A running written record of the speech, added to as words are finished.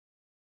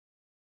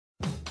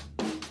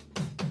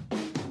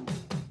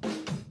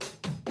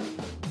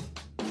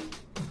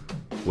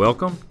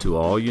Welcome to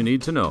All You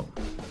Need to Know,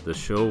 the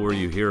show where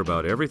you hear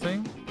about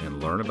everything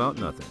and learn about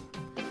nothing.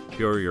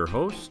 Here are your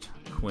hosts,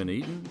 Quinn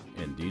Eaton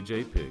and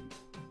DJ Pig.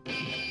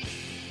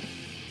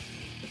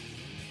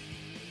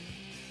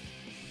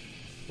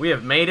 We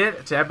have made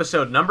it to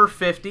episode number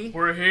 50.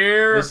 We're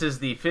here. This is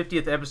the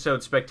 50th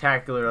episode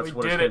spectacular. That's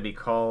what it's going to be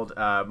called.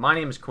 My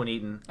name is Quinn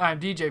Eaton. I'm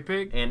DJ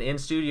Pig. And in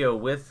studio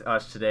with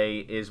us today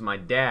is my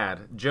dad,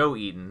 Joe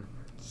Eaton.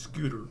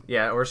 Scooter.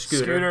 Yeah, or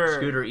Scooter.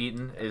 Scooter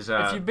Eaton is.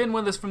 If you've been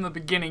with us from the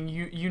beginning,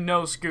 you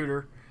know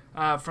Scooter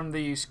from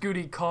the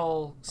Scooty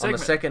Call segment. On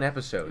the second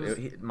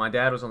episode. My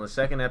dad was on the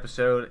second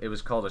episode. It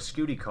was called a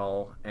Scooty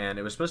Call, and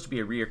it was supposed to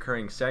be a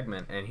reoccurring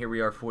segment, and here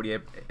we are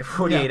 48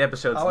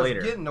 episodes later. I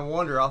was getting to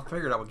wonder, I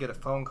figured I would get a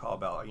phone call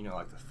about,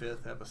 like the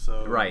 5th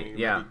episode. Right,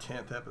 maybe yeah.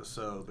 10th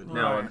episode. But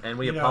no, and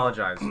we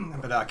apologize.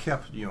 But I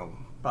kept,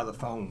 by the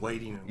phone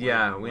waiting.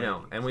 Yeah, we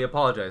know. And we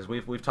apologize.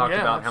 We've talked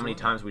about absolutely. how many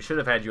times we should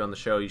have had you on the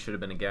show. You should have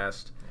been a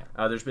guest.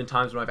 There's been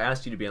times when I've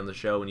asked you to be on the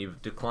show and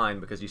you've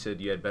declined because you said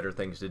you had better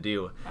things to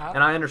do.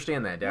 And I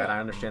understand that, Dad. I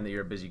understand that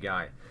you're a busy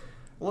guy.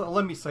 Well,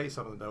 let me say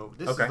something, though.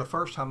 This is the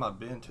first time I've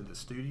been to the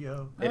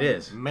studio. It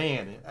is.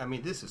 Man,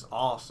 this is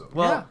awesome.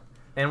 Well,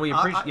 and we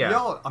appreciate...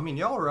 y'all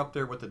are up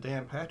there with the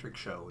Dan Patrick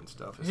show and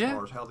stuff as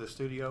far as how this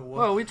studio was.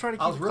 Well, we try to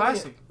keep it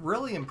classy.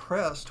 Really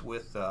impressed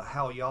with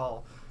how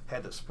y'all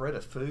had the spread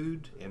of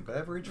food and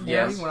beverage for me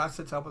when I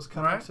was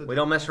coming. Right. We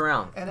don't mess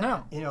around. And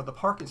the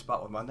parking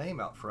spot with my name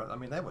out front.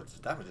 That would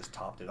just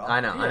topped it off. I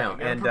know.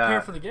 And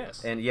prepare for the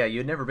guests. And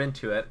you'd never been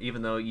to it,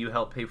 even though you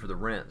helped pay for the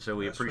rent. So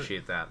we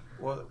appreciate that.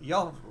 Well,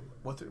 y'all,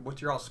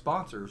 with your all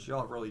sponsors,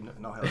 y'all really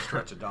know how to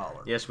stretch a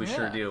dollar. Yes, we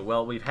sure do.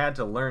 Well, we've had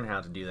to learn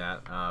how to do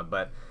that.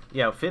 But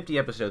 50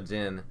 episodes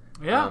in.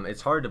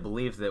 It's hard to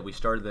believe that we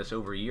started this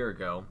over a year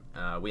ago.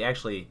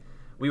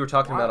 We were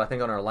talking about, I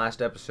think, on our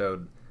last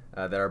episode.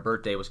 That our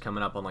birthday was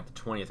coming up on like the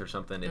 20th or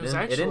something. It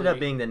ended up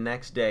being the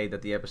next day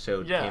that the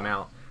episode came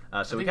out.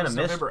 So we kind of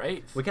missed November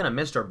 8th. We kind of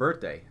missed our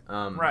birthday,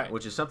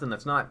 which is something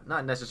that's not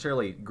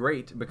necessarily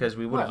great because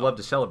we would have loved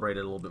to celebrate it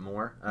a little bit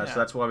more. So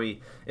that's why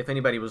if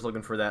anybody was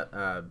looking for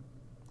that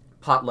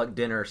potluck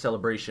dinner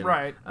celebration,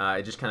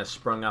 it just kind of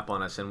sprung up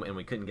on us and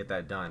we couldn't get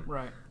that done.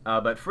 Right.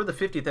 But for the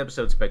 50th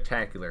episode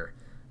spectacular.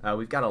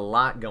 We've got a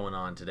lot going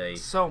on today.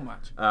 So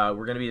much.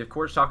 We're going to be, of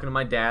course, talking to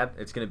my dad.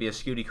 It's going to be a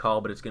Scooty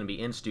call, but it's going to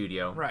be in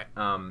studio. Right.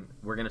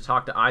 We're going to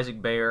talk to Isaac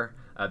Bayer.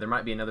 There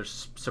might be another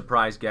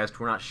surprise guest.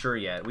 We're not sure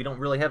yet. We don't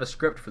really have a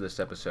script for this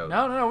episode.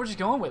 No, we're just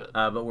going with it.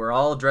 But we're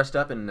all dressed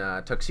up in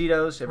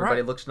tuxedos.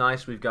 Everybody looks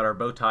nice. We've got our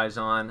bow ties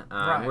on.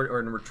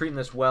 We're treating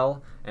this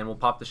well, and we'll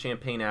pop the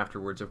champagne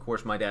afterwards. Of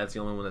course, my dad's the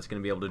only one that's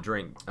going to be able to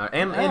drink.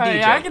 And DJ.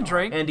 Yeah, I can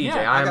drink. And DJ.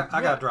 Yeah.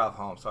 I got to drive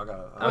home, so I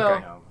got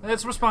to...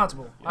 It's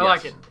responsible. I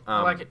like it.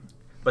 I like it.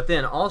 But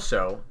then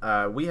also,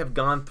 we have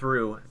gone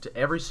through to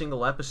every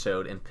single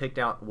episode and picked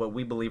out what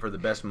we believe are the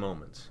best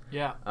moments.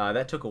 Yeah.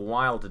 That took a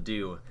while to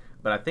do,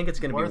 but I think it's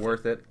going to be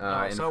worth it.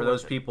 And so for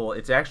those people,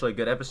 it's actually a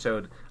good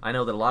episode. I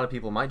know that a lot of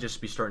people might just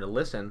be starting to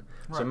listen,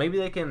 so maybe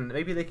they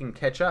can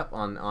catch up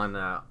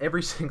on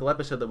every single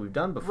episode that we've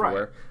done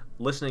before,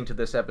 listening to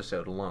this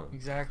episode alone.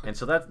 Exactly. And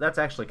so that's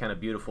actually kind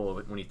of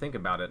beautiful when you think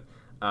about it.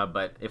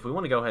 But if we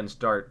want to go ahead and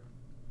start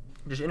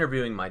just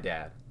interviewing my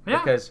dad,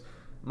 because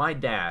my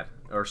dad,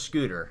 or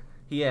Scooter,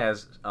 he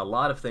has a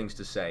lot of things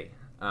to say,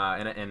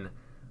 and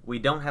we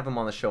don't have him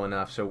on the show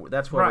enough, so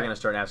that's why we're going to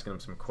start asking him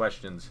some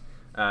questions.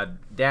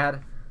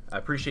 Dad, I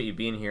appreciate you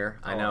being here.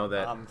 I know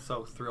that... I'm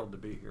so thrilled to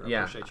be here. I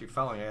appreciate you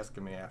finally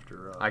asking me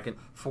after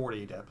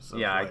 48 episodes.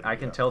 Yeah, I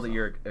can tell that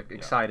you're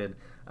excited.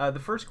 The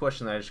first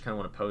question that I just kind of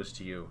want to pose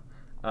to you,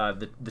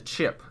 the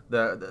chip,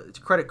 the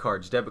credit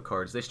cards, debit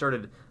cards, they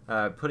started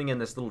putting in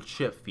this little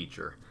chip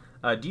feature.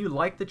 Do you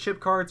like the chip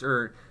cards,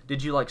 or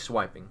did you like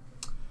swiping?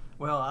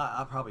 Well,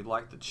 I probably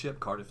like the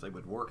chip card if they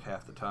would work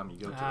half the time you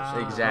go to a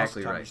store. Exactly Most of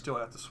the time right. You still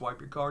have to swipe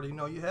your card even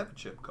though you have a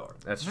chip card.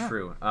 That's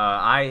true.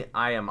 I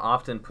am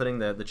often putting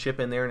the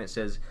chip in there and it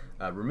says,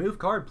 remove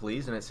card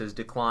please, and it says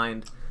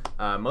declined.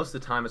 Most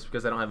of the time it's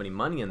because I don't have any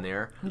money in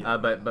there,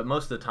 but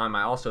most of the time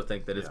I also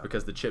think that it's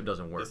because the chip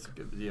doesn't work. Most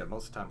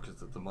of the time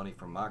because it's the money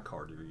from my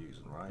card you're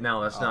using, right?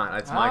 No, that's not.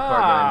 It's my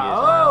card that I'm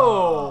using.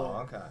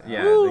 Oh, okay.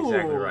 Yeah, that's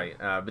exactly right.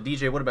 But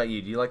DJ, what about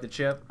you? Do you like the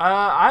chip?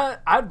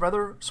 I'd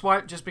rather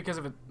swipe just because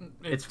of it.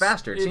 It's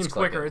faster. It seems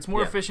quicker. like it. It's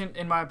more efficient,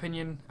 in my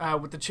opinion.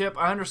 With the chip,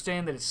 I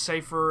understand that it's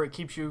safer. It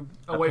keeps you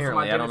away from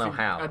identity. I don't know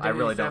how. I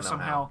really don't know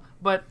somehow. how.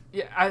 But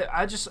yeah,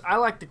 I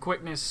like the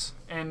quickness,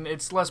 and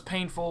it's less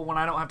painful when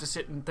I don't have to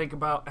sit and think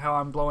about how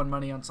I'm blowing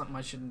money on something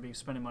I shouldn't be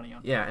spending money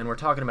on. Yeah, and we're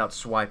talking about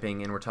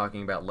swiping, and we're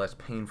talking about less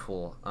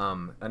painful.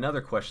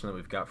 Another question that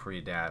we've got for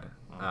you, Dad.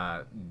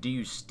 Do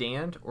you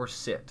stand or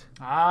sit?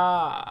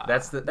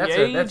 That's an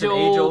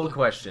age-old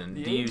question.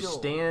 Do you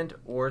stand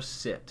or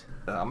sit?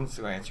 I'm just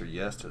going to answer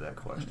yes to that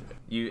question.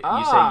 You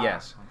say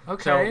yes.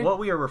 Okay. So what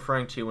we are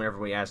referring to whenever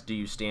we ask do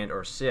you stand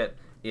or sit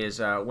is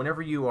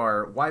whenever you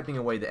are wiping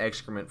away the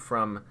excrement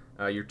from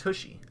your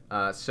tushy.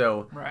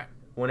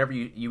 Whenever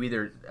you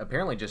either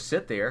apparently just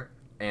sit there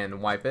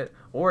and wipe it,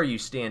 or you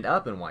stand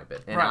up and wipe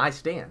it. And I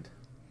stand.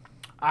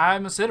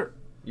 I'm a sitter.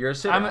 You're a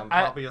sitter. I'm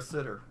probably a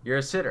sitter. You're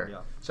a sitter. Yeah.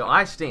 So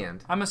I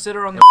stand. I'm a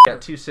sitter on the.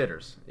 Got two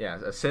sitters. Yeah,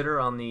 a sitter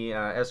on the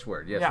S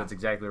word. Yes, that's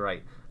exactly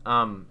right.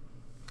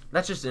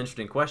 That's just an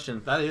interesting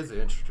question. That is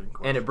an interesting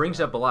question. And it brings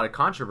up a lot of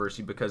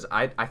controversy because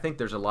I think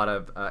there's a lot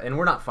of, and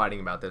we're not fighting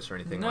about this or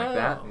anything like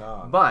that,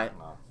 but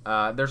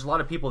there's a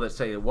lot of people that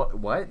say,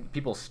 what?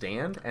 People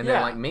stand? And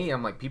then like me,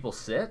 I'm like, people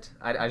sit?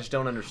 I just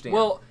don't understand.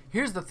 Well,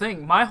 here's the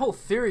thing. My whole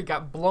theory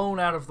got blown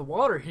out of the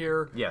water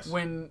here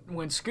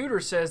when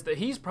Scooter says that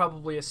he's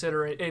probably a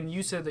sitter and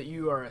you said that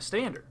you are a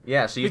stander.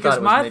 Yeah, so you because thought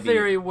it was my maybe...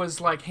 theory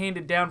was like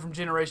handed down from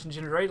generation to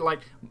generation. Like,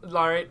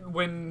 all right,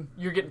 when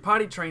you're getting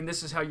potty trained,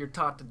 this is how you're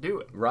taught to do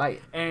it.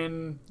 Right.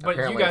 But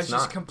you guys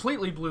just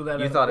completely blew that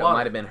out of the water. You thought it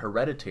might have been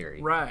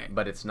hereditary. Right.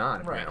 But it's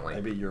not, apparently.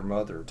 Maybe your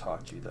mother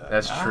taught you that.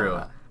 That's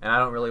true. And I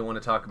don't really want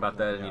to talk about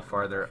that any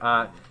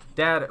farther.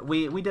 Dad,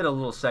 we did a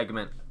little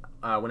segment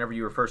whenever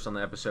you were first on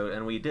the episode,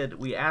 and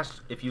we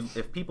asked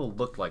if people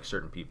looked like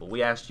certain people.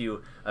 We asked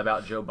you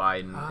about Joe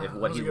Biden,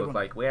 what he looked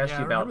like. We asked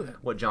you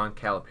about what John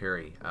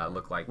Calipari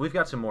looked like. We've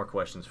got some more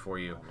questions for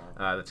you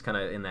that's kind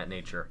of in that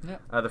nature.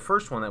 Yeah. The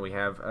first one that we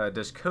have,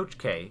 does Coach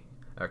K,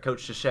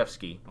 Coach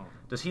Krzyzewski,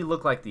 does he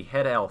look like the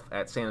head elf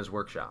at Santa's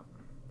workshop?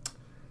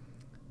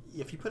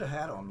 If you put a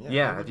hat on him,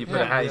 yeah. If you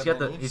put a hat, he's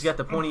got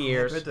the pointy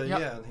ears.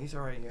 Yeah, he's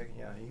alright.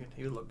 Yeah,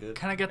 he would look good.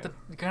 Kind of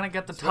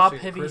get the top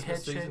heavy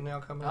Christmas head shape. Now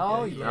coming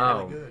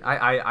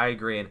I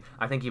agree, and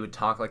I think he would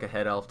talk like a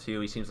head elf too.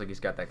 He seems like he's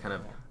got that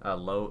kind of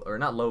low, or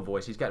not low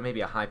voice. He's got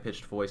maybe a high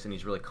pitched voice, and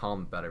he's really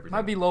calm about everything.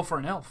 Might be low for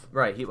an elf.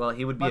 Right. He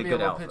would be a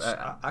good elf.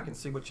 I can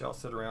see what y'all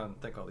sit around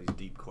and think all these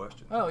deep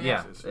questions. Oh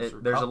yeah.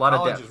 There's a lot of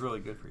depth. College is really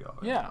good for y'all.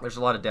 Yeah. There's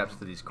a lot of depth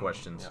to these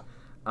questions.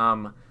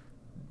 Yeah.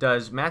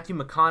 Does Matthew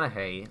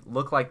McConaughey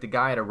look like the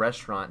guy at a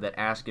restaurant that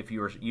asked if you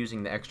were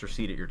using the extra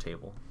seat at your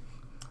table?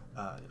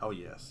 Oh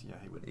yes, yeah,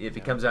 he would. If he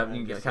comes up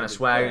and kind of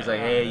swaggers like,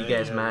 "Hey, you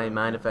guys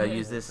mind if I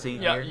use this seat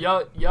here?"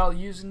 Y'all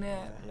using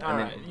that? All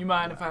right. You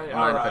mind if I?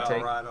 All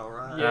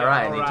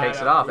right. And he takes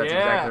it off. That's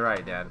exactly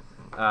right,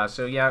 Dad.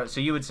 So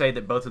you would say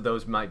that both of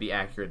those might be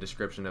accurate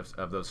description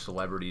of those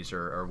celebrities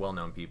or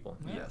well-known people.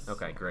 Yes.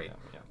 Okay, great.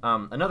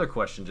 Another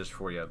question just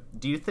for you.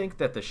 Do you think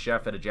that the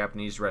chef at a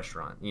Japanese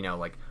restaurant,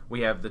 like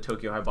we have the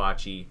Tokyo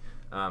Hibachi,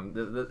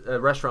 a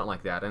restaurant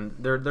like that, and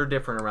they're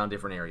different around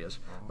different areas.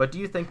 But do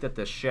you think that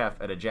the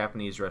chef at a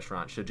Japanese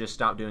restaurant should just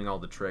stop doing all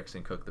the tricks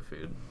and cook the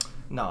food?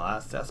 No,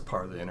 that's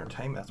part of the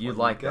entertainment. You'd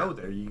like go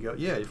there. You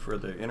go, for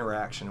the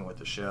interaction with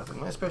the chef,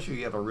 and especially if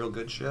you have a real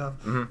good chef,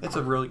 it's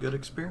a really good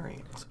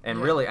experience. And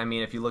really, I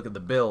mean, if you look at the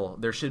bill,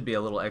 there should be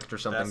a little extra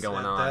something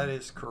going on. That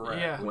is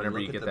correct. Yeah. Whenever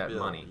you get that bill,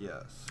 money.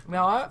 Yes.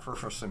 Now,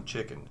 for some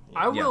chicken.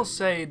 I will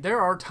say there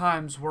are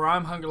times where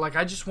I'm hungry. Like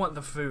I just want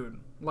the food.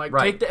 Like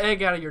take the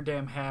egg out of your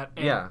damn hat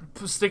and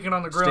stick it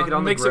on the grill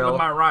and mix it with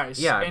my rice.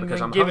 Yeah, and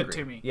then I'm give hungry. it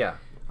to me. Yeah.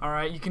 All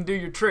right, you can do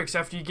your tricks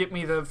after you get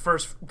me the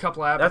first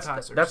couple of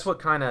appetizers. That's what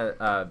kind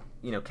of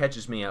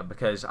catches me up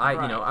because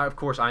of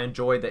course I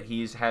enjoy that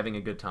he's having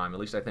a good time. At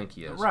least I think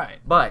he is. Right.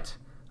 But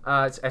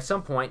at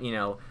some point,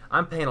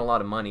 I'm paying a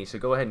lot of money, so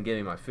go ahead and give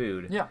me my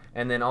food. Yeah.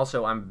 And then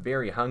also I'm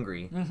very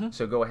hungry,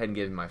 so go ahead and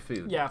give me my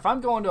food. Yeah. If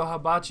I'm going to a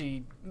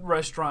hibachi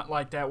restaurant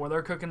like that where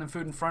they're cooking the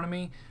food in front of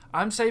me,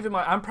 I'm skipping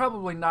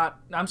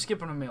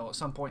a meal at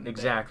some point in the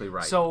day. Exactly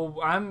right. So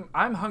I'm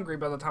hungry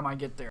by the time I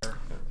get there.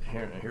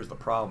 Here's the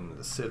problem: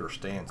 the sit or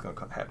stand's going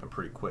to happen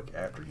pretty quick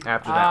after you.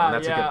 After that, and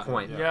that's a good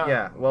point.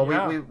 Yeah. Well,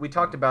 we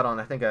talked about on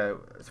I think a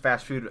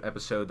fast food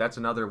episode. That's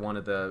another one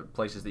of the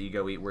places that you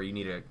go eat where you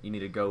need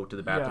to go to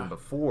the bathroom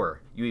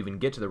before you even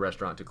get to the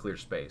restaurant to clear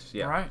space.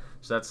 Yeah. Right.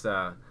 So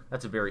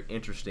that's a very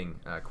interesting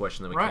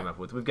question that we came up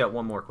with. We've got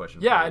one more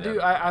question. Yeah, for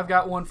you, I do. I've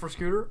got one for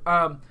Scooter.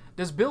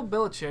 Does Bill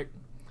Belichick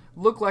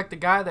look like the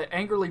guy that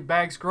angrily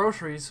bags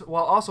groceries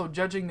while also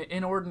judging the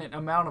inordinate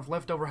amount of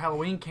leftover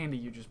Halloween candy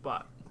you just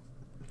bought?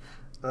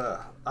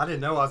 I didn't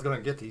know I was going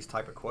to get these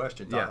type of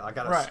questions. Yeah. I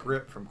got a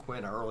script from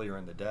Quinn earlier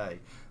in the day,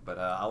 but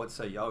I would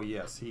say, oh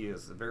yes, he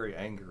is a very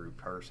angry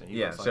person.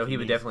 He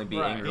would definitely be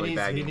angrily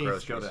bagging groceries. He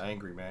needs to go to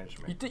angry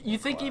management. You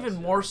think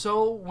even more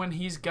so when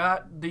he's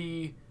got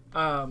the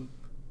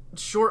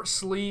short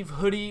sleeve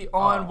hoodie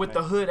on with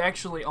the hood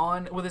actually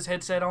on, with his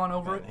headset on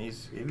over it?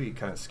 He'd be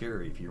kind of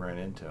scary if you ran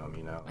into him,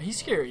 He's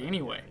scary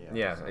anyway.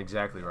 Yeah,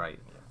 exactly right.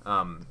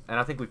 And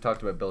I think we've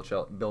talked about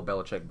Bill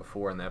Belichick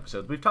before in the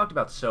episodes. We've talked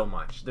about so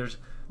much. There's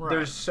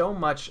so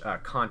much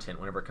content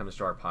whenever it comes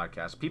to our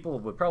podcast. People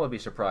would probably be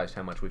surprised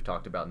how much we've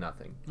talked about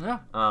nothing. Yeah.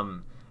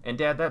 And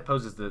Dad, that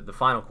poses the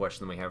final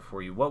question that we have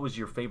for you. What was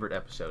your favorite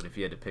episode, if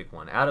you had to pick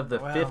one, out of the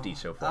 50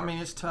 so far? I mean,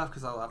 it's tough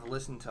because I've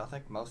listened to, I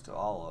think, most of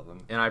all of them.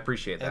 And I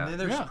appreciate that. And then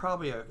there's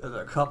probably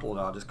a couple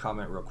that I'll just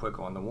comment real quick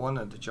on. The one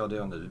that y'all did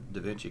on the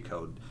Da Vinci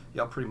Code,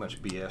 y'all pretty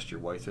much BS'd your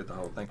way through the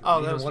whole thing.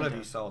 Oh, that was one of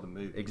you saw the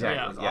movie.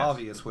 Exactly. It was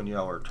obvious when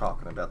y'all were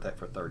talking about that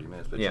for 30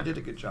 minutes, but you did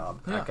a good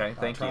job. Yeah. Okay,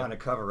 thank you. Trying to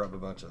cover up a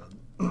bunch of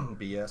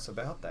BS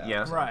about that.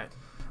 Yes. Right.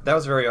 That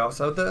was very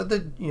awesome. So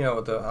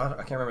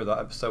I can't remember the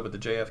episode with the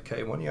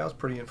JFK one. Y'all was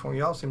pretty informed.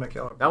 Y'all seem like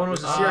y'all are that one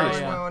was a serious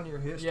one. On your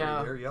history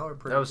there. Y'all are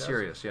pretty. That was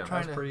serious. Yeah.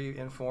 That was pretty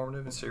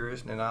informative and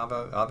serious, and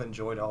I've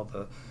enjoyed all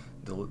the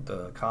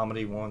the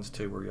comedy ones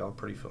too, where y'all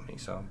pretty funny.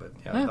 So, but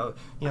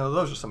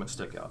those are some that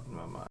stick out in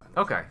my mind.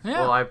 Okay.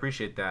 Yeah. Well, I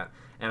appreciate that,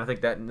 and I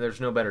think that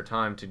there's no better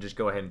time to just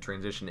go ahead and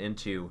transition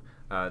into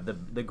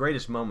the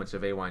greatest moments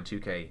of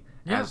AY2K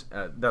as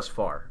thus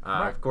far.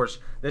 Right. Of course,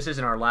 this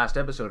isn't our last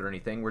episode or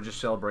anything. We're just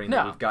celebrating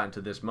that we've gotten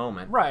to this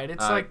moment. Right.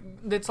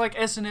 It's like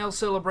SNL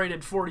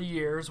celebrated 40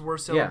 years. We're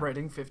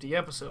celebrating 50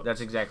 episodes.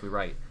 That's exactly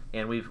right.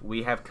 And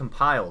we have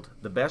compiled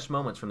the best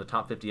moments from the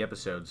top 50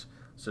 episodes.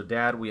 So,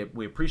 Dad,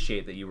 we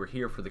appreciate that you were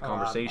here for the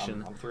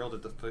conversation. I'm thrilled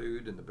at the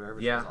food and the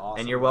beverage. Yeah, was awesome.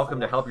 And you're welcome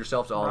to help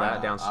yourself to all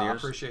that downstairs. I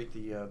appreciate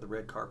the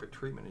red carpet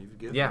treatment you've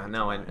given. Yeah,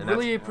 no, and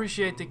really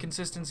appreciate the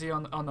consistency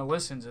on the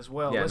listens as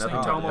well. Yeah,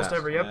 listening to almost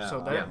every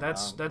episode.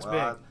 That's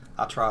big.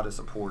 I try to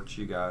support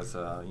you guys,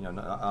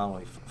 not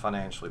only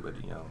financially, but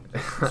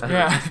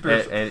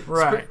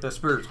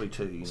spiritually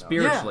too.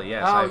 Spiritually,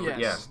 yes,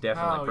 yes,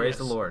 definitely. Oh, Praise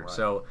the Lord. Right.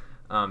 So.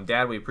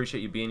 Dad, we appreciate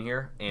you being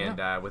here,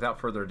 and without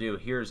further ado,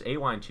 here's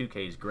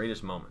AY2K's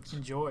greatest moments.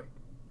 Enjoy.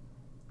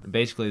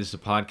 Basically, this is a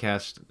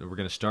podcast that we're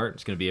going to start.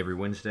 It's going to be every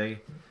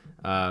Wednesday.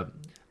 I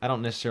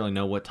don't necessarily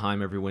know what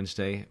time every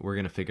Wednesday. We're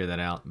going to figure that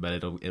out,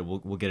 but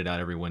we'll get it out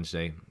every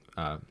Wednesday.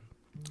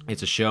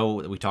 It's a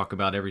show that we talk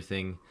about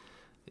everything.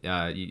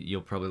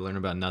 You'll probably learn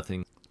about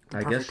nothing.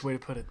 Perfect way to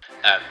put it.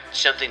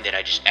 Something that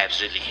I just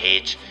absolutely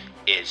hate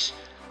is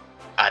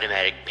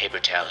automatic paper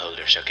towel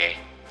holders, okay?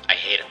 I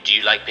hate them. Do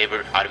you like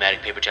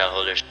automatic paper towel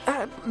holders?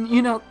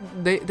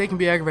 They can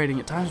be aggravating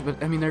at times,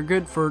 but I mean they're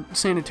good for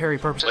sanitary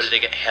purposes. What do they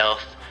get?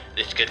 Health.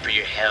 It's good for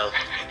your health.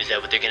 Is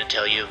that what they're gonna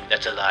tell you?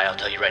 That's a lie. I'll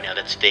tell you right now.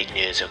 That's fake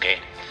news. Okay.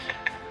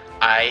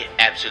 I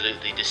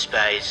absolutely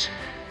despise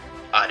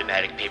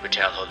automatic paper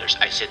towel holders.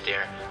 I sit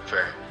there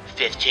for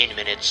 15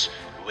 minutes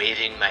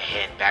waving my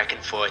hand back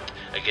and forth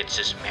against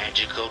this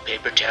magical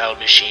paper towel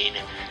machine,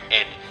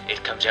 and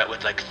it comes out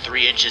with like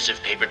 3 inches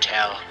of paper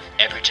towel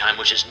every time,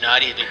 which is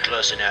not even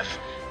close enough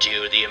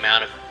to the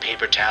amount of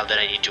paper towel that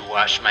I need to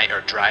wash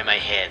or dry my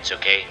hands,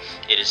 okay?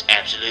 It is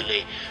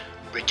absolutely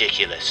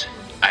ridiculous.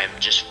 I'm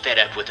just fed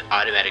up with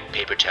automatic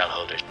paper towel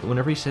holders.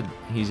 Whenever he said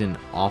he's in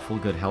awful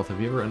good health, have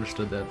you ever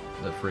understood that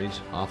phrase,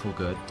 awful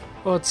good?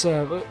 Well, it's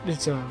what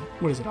is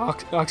it,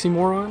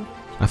 oxymoron?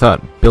 I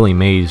thought Billy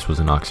Mays was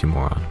an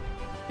oxymoron.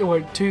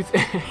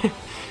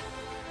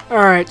 All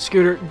right,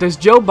 Scooter. Does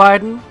Joe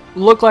Biden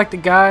look like the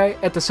guy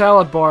at the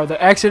salad bar that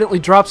accidentally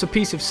drops a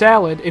piece of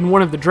salad in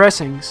one of the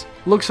dressings,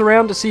 looks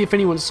around to see if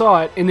anyone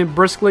saw it, and then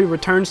briskly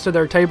returns to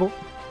their table?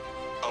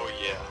 Oh,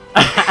 yeah.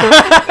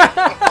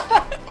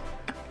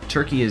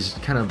 Turkey is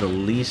kind of the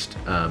least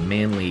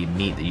manly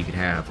meat that you could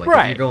have. Like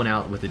if you're going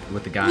out with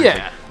the guys,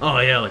 like, oh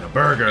yeah, like a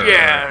burger.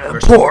 Yeah, or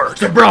pork,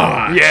 the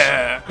brats.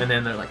 Yeah. And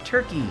then they're like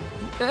turkey.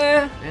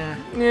 We'll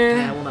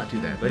not do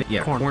that. But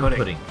yeah, corn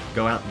pudding.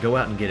 Go out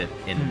and get it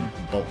in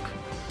bulk.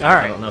 All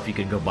right. I don't know if you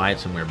can go buy it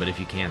somewhere, but if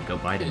you can, go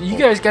buy it in bulk. You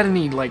guys got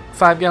any like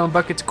 5-gallon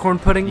buckets of corn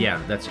pudding?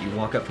 Yeah, you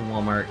walk up to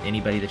Walmart,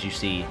 anybody that you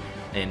see,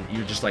 and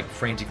you're just like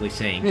frantically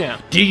saying,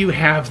 do you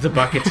have the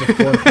buckets of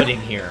corn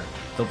pudding here?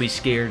 They'll be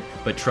scared,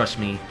 but trust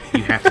me,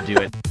 you have to do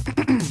it.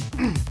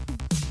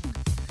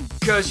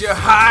 Cause you're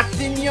hot,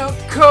 then you're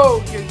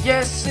cold, you're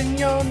yes and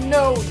you're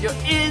no, you're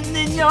in,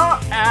 then you're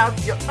out,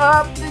 you're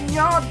up, then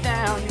you're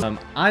down.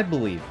 I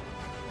believe,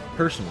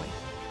 personally,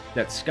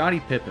 that Scottie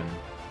Pippen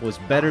was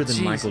better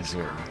than Michael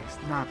Jordan. Christ,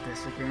 not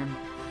this again.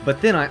 But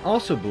then I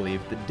also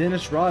believe that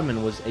Dennis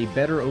Rodman was a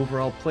better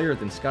overall player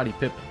than Scottie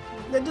Pippen.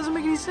 That doesn't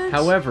make any sense.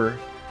 However,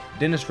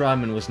 Dennis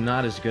Rodman was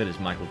not as good as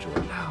Michael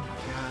Jordan. Oh my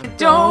God.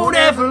 Don't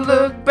ever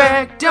look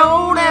back,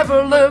 don't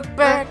ever look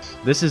back.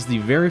 This is the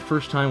very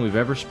first time we've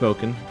ever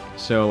spoken,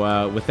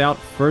 so without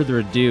further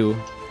ado,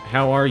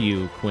 how are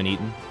you, Quinn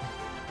Eaton?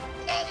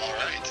 I'm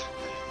alright.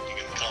 You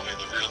can call me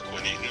the real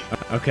Quinn Eaton.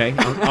 Okay.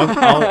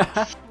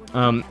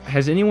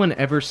 Has anyone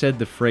ever said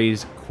the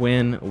phrase,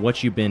 Quinn,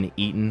 what you been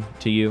eating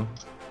to you?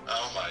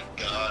 Oh my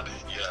God,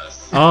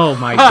 yes. Oh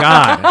my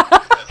God.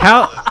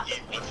 How?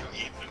 What you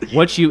eaten?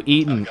 What you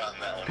eaten? I've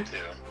gotten that one too.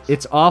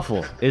 It's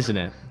awful, isn't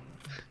it?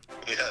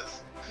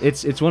 Yes.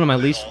 It's one of my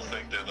least. They all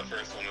think they're the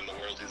first one in the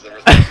world who's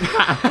ever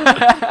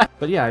said it.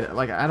 But yeah,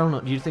 like I don't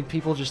know. Do you think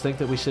people just think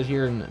that we sit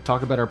here and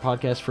talk about our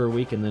podcast for a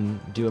week and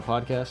then do a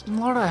podcast?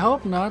 Lord, I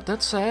hope not.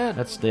 That's sad.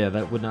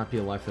 That would not be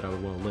a life that I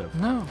would want to live.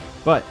 No.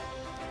 But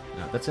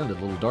that sounded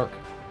a little dark.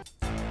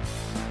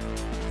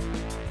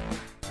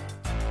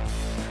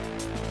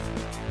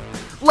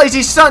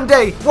 Lazy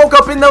Sunday, woke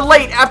up in the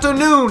late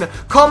afternoon.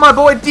 Call my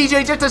boy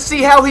DJ just to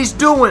see how he's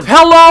doing.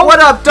 Hello? What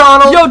up,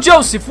 Donald? Yo,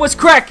 Joseph, what's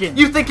cracking?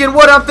 You thinking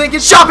what I'm thinking?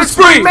 Shopping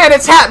spree! Man,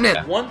 it's happening!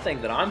 One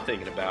thing that I'm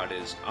thinking about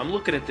is, I'm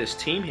looking at this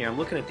team here, I'm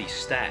looking at these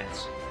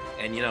stats.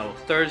 And,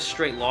 third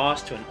straight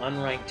loss to an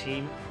unranked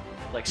team.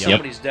 Like,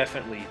 somebody's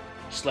definitely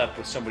slept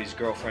with somebody's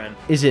girlfriend.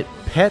 Is it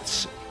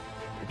Pets?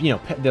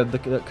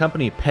 The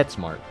company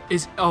PetSmart.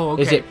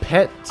 Okay. Is it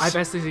Pets? I've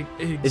asked the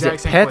exact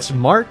same question. Is it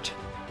PetSmart?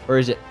 Or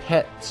is it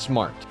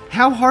PetSmart?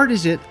 How hard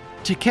is it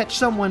to catch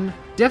someone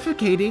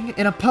defecating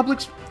in a public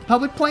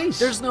public place.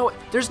 There's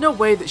no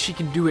way that she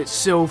can do it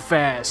so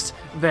fast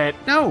that...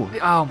 No.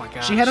 Oh, my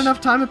gosh. She had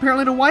enough time,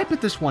 apparently, to wipe at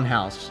this one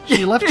house.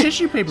 She left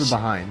tissue paper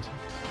behind.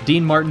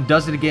 Dean Martin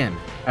does it again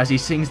as he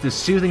sings this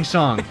soothing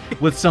song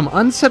with some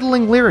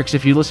unsettling lyrics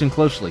if you listen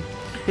closely.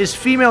 His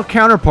female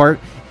counterpart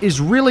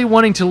is really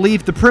wanting to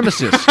leave the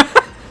premises,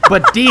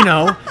 but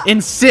Dino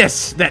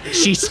insists that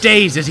she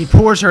stays as he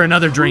pours her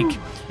another drink,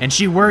 and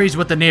she worries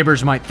what the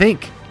neighbors might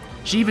think.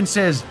 She even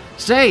says,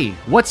 "Say,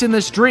 what's in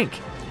this drink?"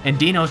 And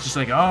Dino's just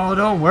like, "Oh,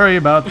 don't worry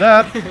about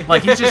that."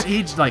 Like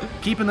he's like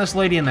keeping this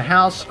lady in the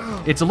house.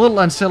 It's a little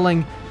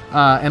unsettling,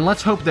 and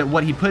let's hope that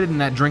what he put in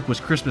that drink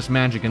was Christmas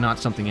magic and not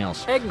something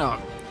else.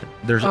 Eggnog.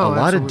 There's a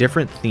lot of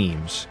different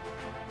themes,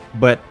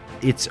 but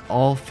it's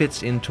all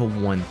fits into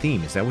one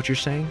theme. Is that what you're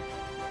saying?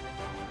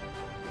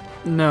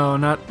 No,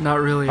 not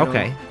really.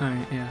 Okay. All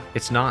right, yeah.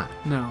 It's not.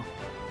 No.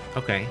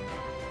 Okay.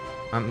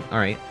 All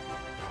right.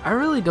 I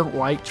really don't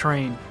like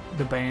Train,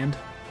 the band.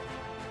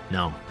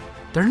 No.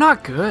 They're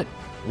not good.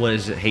 What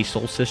is it? Hey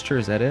Soul Sister?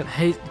 Is that it?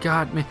 Hey,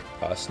 God, man.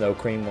 Snow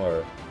Cream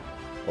or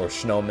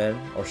Snowmen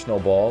or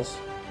Snowballs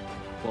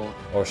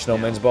or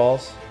Snowmen's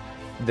Balls.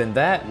 Then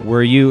that...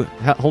 Were you...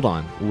 Hold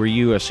on. Were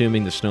you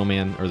assuming the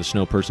snowman or the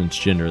snow person's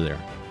gender there?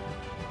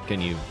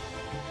 Can you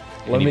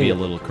be a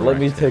little correct? Let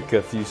me take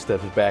a few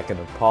steps back and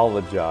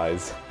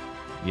apologize.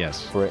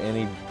 Yes. For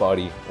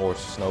anybody or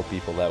snow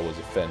people that was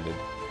offended.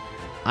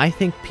 I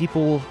think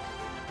people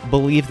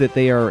believe that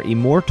they are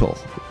immortal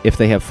if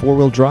they have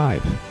four-wheel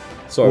drive.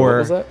 Sorry, what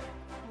was that?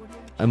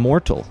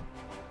 Immortal.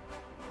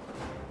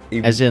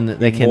 As in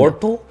they can...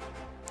 Immortal?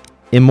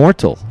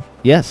 Immortal,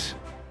 yes.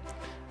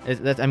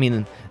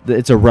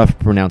 It's a rough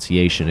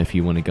pronunciation if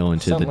you want to go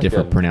into the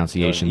different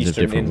pronunciations of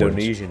different words.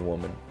 Indonesian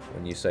woman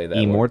when you say that.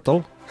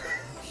 Immortal?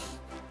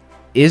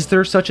 Is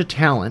there such a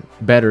talent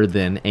better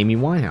than Amy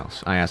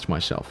Winehouse? I asked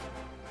myself.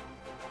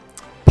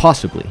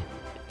 Possibly.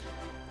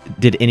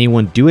 Did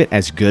anyone do it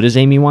as good as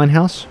Amy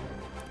Winehouse?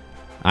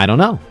 I don't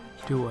know.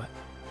 Do what?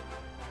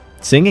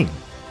 Singing.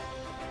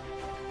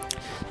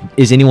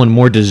 Is anyone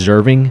more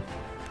deserving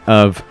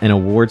of an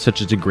award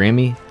such as a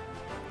Grammy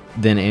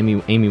than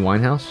Amy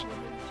Winehouse?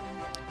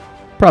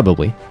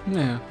 Probably.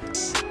 Yeah.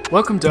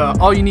 Welcome to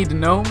All You Need to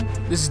Know.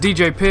 This is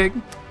DJ Pig.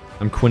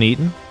 I'm Quinn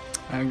Eaton.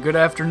 Good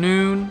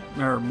afternoon,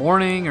 or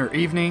morning, or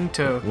evening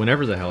to...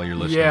 Whenever the hell you're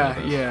listening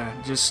to this. Yeah,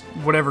 just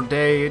whatever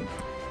day.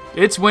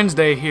 It's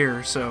Wednesday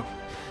here, so...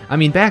 I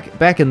mean,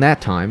 back in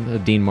that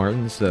time, Dean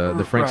Martin's,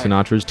 the Frank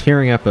Sinatra's,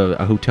 tearing up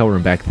a hotel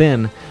room back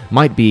then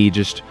might be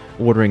just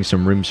ordering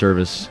some room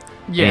service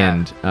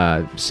and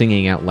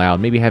singing out loud,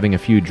 maybe having a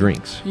few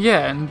drinks.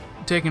 Yeah, and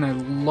taking a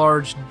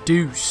large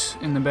deuce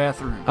in the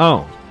bathroom.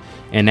 Oh,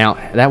 and now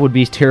that would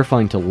be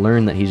terrifying to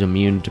learn that he's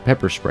immune to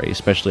pepper spray,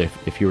 especially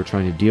if you were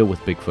trying to deal with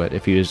Bigfoot.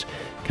 If he was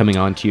coming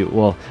on to you,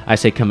 well, I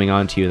say coming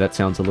on to you, that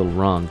sounds a little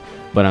wrong,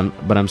 but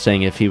I'm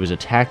saying if he was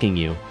attacking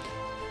you,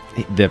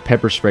 the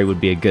pepper spray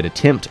would be a good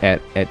attempt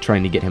at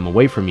trying to get him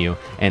away from you,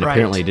 and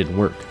apparently it didn't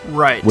work.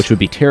 Right. Which would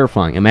be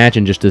terrifying.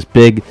 Imagine just this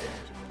big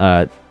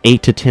 8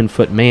 to 10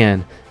 foot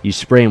man, you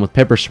spray him with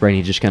pepper spray and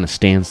he just kind of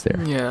stands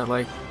there. Yeah,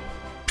 like...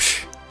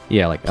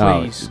 Yeah, like,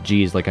 please. Oh,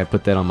 geez, like I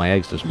put that on my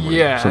eggs this morning.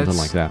 Yeah, something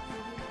like that.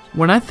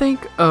 When I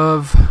think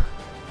of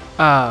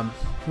a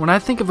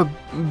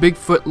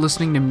Bigfoot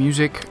listening to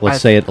music...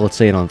 Let's say it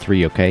on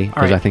 3, okay?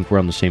 Because I think we're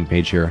on the same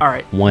page here. All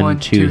right. 1,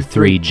 2,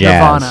 3,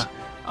 jazz. Nirvana.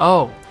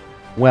 Oh.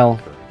 Well...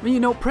 You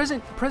know,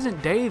 present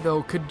day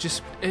though could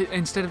just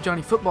instead of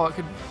Johnny Football, it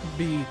could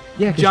be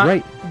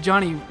Johnny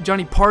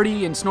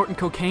Party and snorting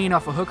cocaine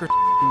off a hooker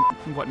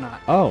and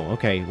whatnot. Oh,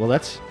 okay. Well,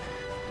 that's.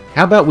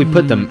 How about we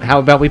put them? How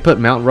about we put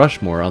Mount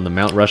Rushmore on the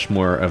Mount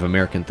Rushmore of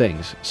American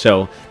things?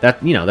 So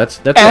that's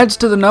adds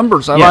to the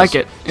numbers. I like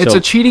it. It's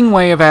a cheating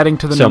way of adding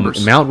to the numbers.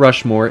 So Mount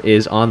Rushmore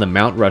is on the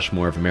Mount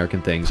Rushmore of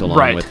American things,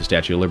 along with the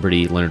Statue of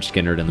Liberty, Leonard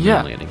Skinner, and the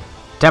Moon Landing.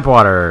 Tap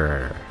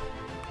water.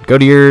 Go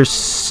to your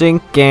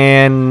sink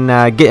and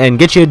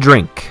get you a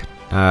drink.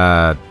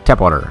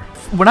 Tap water.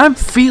 When I'm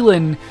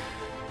feeling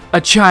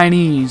a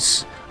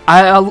Chinese,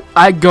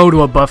 I go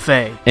to a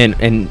buffet.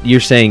 And you're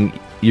saying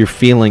you're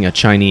feeling a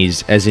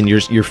Chinese, as in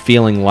you're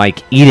feeling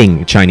like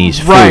eating Chinese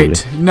food.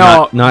 Right.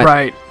 No. Not,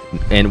 right.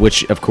 And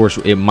which, of course,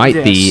 it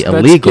might be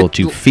illegal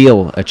to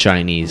feel a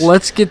Chinese.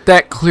 Let's get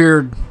that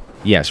cleared.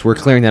 Yes, we're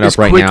clearing that up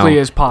right now. As quickly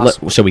as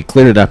possible. So we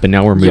cleared it up, and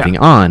now we're moving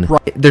on.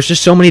 Right. There's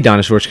just so many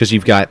dinosaurs because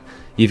you've got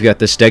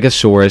the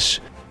Stegosaurus,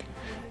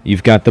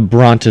 you've got the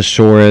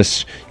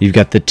Brontosaurus, you've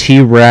got the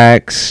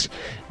T-Rex,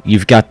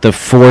 you've got the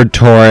Ford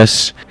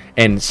Taurus,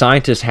 and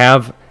scientists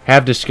have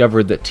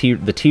discovered that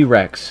the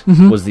T-Rex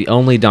was the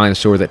only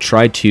dinosaur that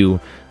tried to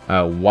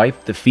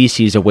wipe the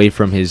feces away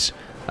from his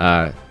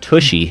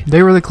tushy.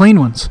 They were the clean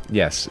ones.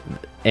 Yes,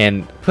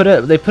 and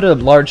they put a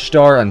large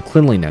star on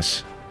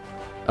cleanliness.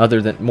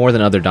 More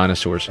than other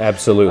dinosaurs.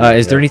 Absolutely.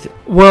 Is there anything?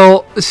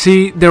 Well,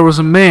 see, there was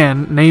a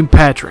man named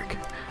Patrick,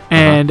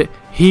 and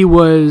he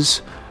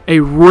was a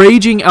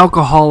raging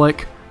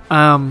alcoholic.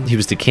 He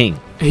was the king.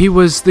 He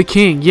was the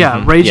king,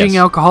 raging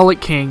alcoholic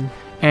king,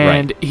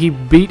 and he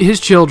beat his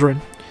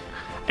children,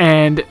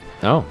 and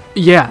Oh.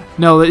 Yeah.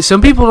 No,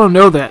 some people don't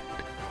know that.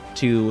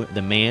 To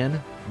the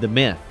man, the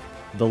myth,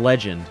 the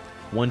legend,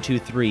 1, 2,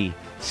 3,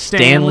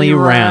 Stanley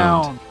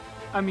Round.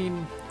 I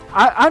mean,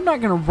 I'm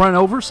not going to run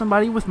over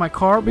somebody with my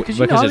car because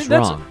it's that's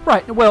wrong.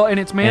 Right. Well, and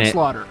it's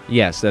manslaughter.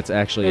 Yes, that's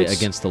actually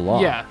against the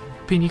law. Yeah.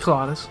 Pina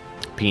coladas.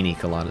 Pina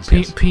coladas.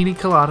 Yes. Pina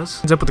coladas.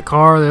 Ends up with the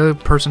car. The other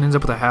person ends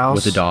up with a house.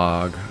 With a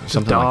dog.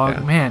 Something like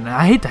that. Man,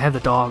 I hate to have the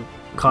dog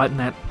caught in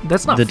that.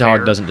 That's not fair. The fair.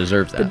 dog doesn't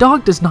deserve that. The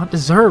dog does not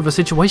deserve a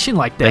situation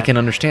like that. They can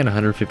understand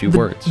 150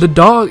 words. The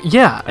dog,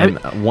 yeah. And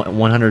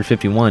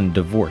 151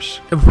 divorce.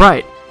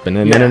 Right. So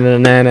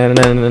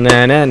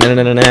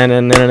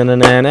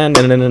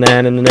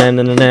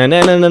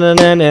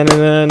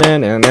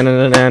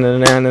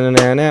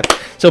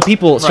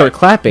people start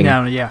clapping.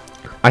 Yeah.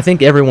 I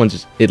think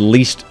everyone's at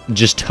least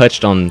just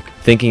touched on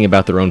thinking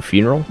about their own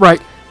funeral.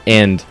 Right.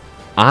 And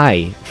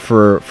I,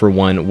 for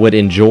one, would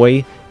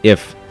enjoy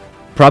if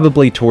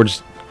probably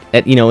towards,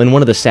 in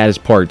one of the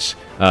saddest parts,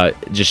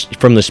 just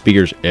from the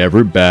speakers,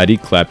 everybody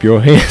clap your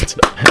hands.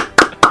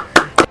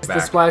 The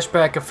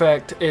splashback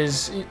effect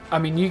is, I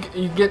mean, you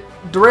get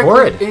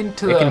directly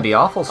into it can be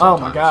awful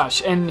sometimes. Oh my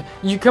gosh. And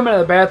you come out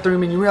of the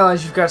bathroom and you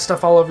realize you've got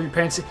stuff all over your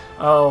pants.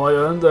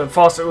 Oh, the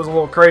faucet was a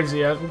little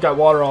crazy. I've got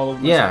water all over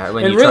myself.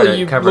 When and you really, try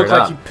to cover it look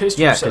up. like you pissed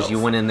yourself. Yeah, because you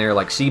went in there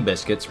like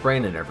Seabiscuit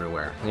spraying it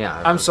everywhere.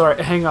 Yeah. I'm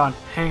sorry. Hang on.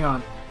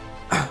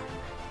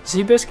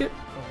 Seabiscuit?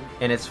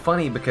 And it's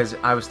funny because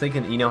I was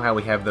thinking, how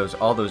we have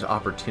all those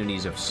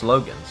opportunities of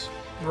slogans.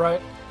 Right.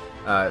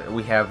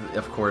 We have,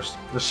 of course,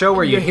 the show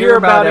where you hear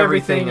about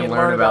everything and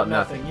learn about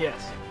nothing.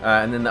 Yes.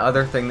 And then the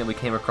other thing that we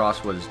came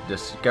across was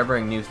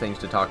discovering new things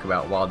to talk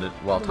about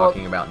while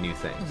talking about new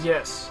things.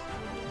 Yes.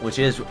 Which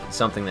is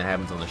something that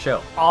happens on the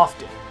show.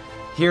 Often.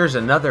 Here's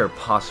another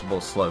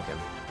possible slogan.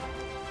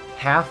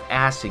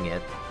 Half-assing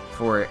it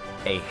for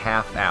a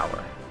half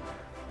hour.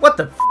 What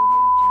the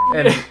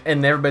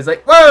and everybody's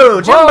like,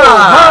 whoa, Jim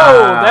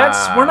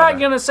Bob! We're not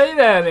going to say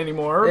that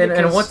anymore.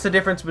 And what's the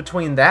difference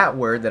between that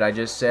word that I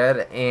just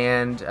said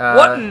and...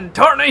 what in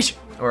tarnation?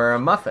 Or a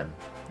muffin.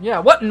 Yeah,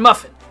 what in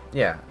muffin?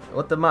 Yeah,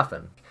 what the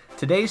muffin.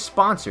 Today's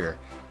sponsor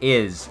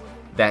is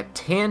that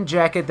tan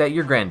jacket that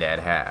your granddad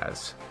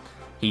has.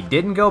 He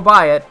didn't go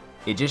buy it,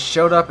 it just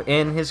showed up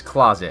in his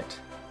closet.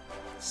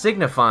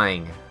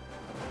 Signifying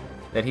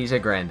that he's a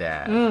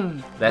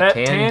granddad. That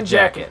tan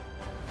jacket.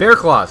 Bear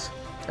Claws.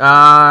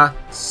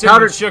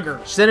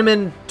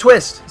 Cinnamon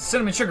twist.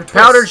 Cinnamon sugar twist.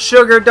 Powdered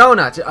sugar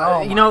donuts.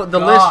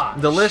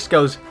 The list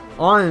goes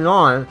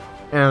on,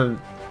 and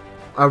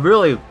I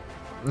really...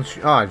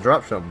 I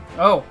dropped some.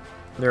 Oh.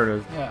 There it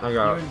is. Yeah. I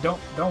got it.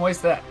 Don't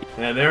waste that.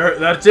 And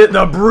that's it,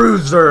 the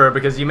Bruiser,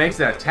 because he makes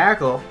that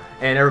tackle,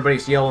 and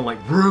everybody's yelling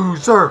like,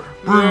 Bruiser,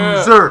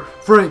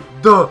 Frank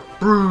the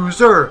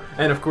Bruiser.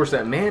 And of course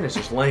that man is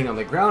just laying on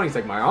the ground. He's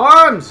like, my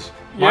arms!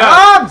 My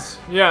arms!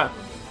 Yeah.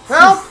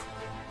 Help!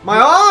 My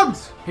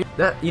arms!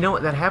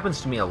 That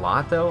happens to me a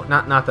lot though.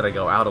 Not that I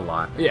go out a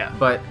lot. Yeah.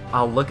 But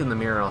I'll look in the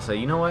mirror and I'll say,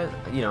 you know what?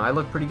 I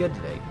look pretty good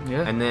today.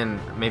 Yeah. And then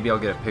maybe I'll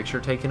get a picture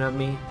taken of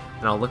me,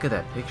 and I'll look at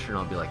that picture and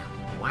I'll be like,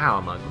 wow,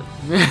 I'm ugly.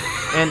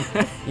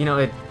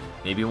 And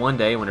maybe one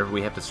day, whenever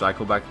we have to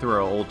cycle back through our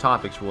old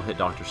topics, we'll hit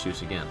Dr.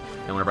 Seuss again.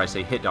 And whenever I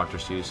say hit Dr.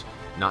 Seuss,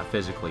 not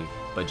physically,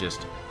 but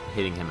just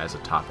hitting him as a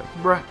topic.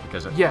 Right.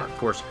 Because of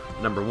course,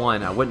 number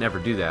one, I would never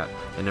do that,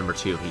 and number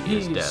two, he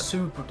is dead. He's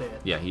super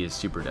dead. Yeah, he is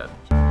super dead.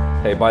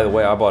 Hey, by the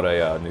way, I bought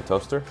a new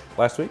toaster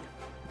last week.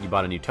 You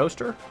bought a new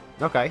toaster?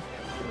 Okay.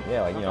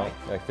 Yeah,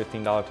 like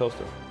 $15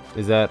 toaster.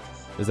 Is that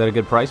a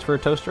good price for a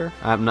toaster?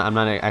 I'm not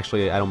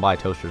actually. I don't buy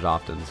toasters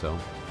often, so.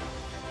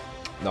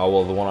 No,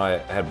 well, the one I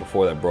had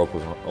before that broke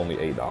was only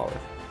 $8.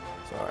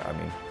 So I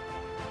mean.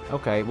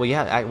 Okay. Well,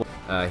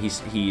 yeah.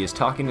 He is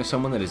talking to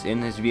someone that is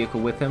in his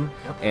vehicle with him,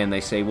 and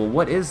they say, "Well,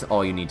 what is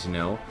all you need to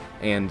know?"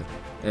 And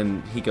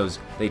he goes,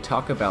 "They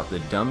talk about the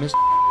dumbest."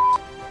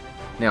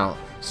 Now,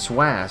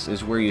 swass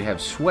is where you have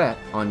sweat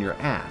on your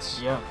ass.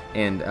 Yeah.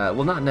 And,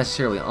 not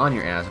necessarily on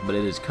your ass, but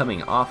it is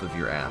coming off of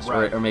your ass.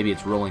 Right. Or maybe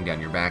it's rolling down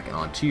your back and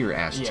onto your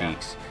ass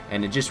cheeks.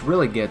 And it just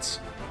really gets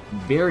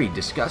very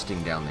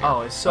disgusting down there.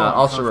 Oh, it's so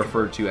also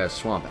referred to as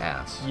swamp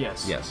ass.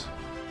 Yes. Yes.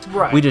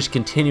 Right. We just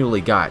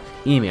continually got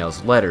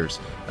emails, letters.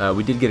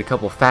 We did get a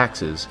couple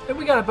faxes. And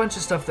we got a bunch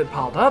of stuff that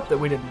piled up that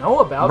we didn't know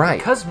about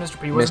because Mr.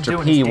 P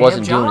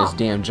wasn't doing his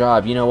damn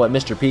job. You know what?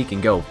 Mr. P can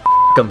go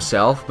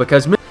himself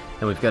because...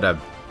 And we've got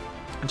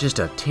just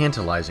a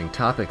tantalizing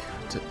topic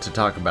to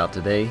talk about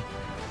today.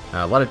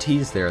 A lot of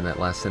T's there in that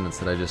last sentence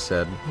that I just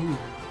said.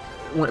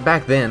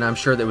 Back then, I'm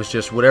sure that was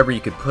just whatever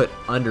you could put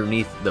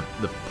underneath the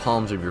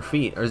palms of your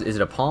feet. Or is it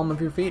a palm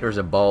of your feet or is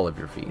it a ball of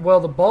your feet? Well,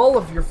 the ball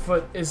of your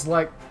foot is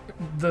like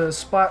the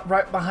spot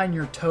right behind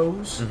your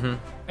toes. Mm-hmm.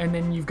 And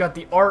then you've got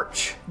the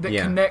arch that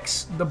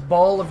connects the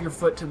ball of your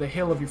foot to the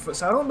heel of your foot.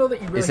 So I don't know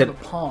that you really have a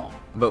palm.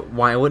 But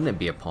why wouldn't it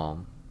be a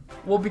palm?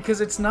 Well, because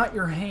it's not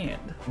your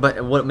hand.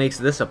 But what makes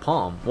this a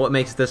palm? What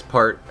makes this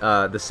part,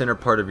 the center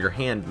part of your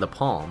hand, the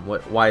palm?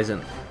 Why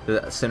isn't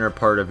the center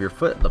part of your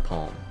foot the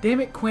palm?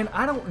 Damn it, Quinn,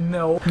 I don't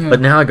know.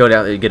 But now I go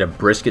down and get a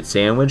brisket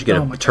sandwich, get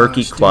a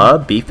turkey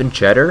club, beef and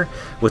cheddar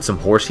with some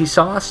horsey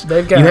sauce.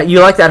 You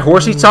like that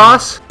horsey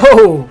sauce?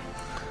 Oh,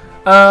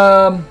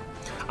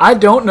 I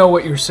don't know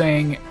what you're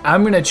saying.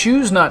 I'm gonna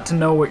choose not to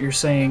know what you're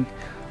saying.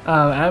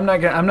 I'm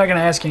not gonna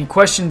ask any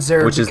questions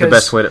there. Which is the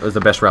best way?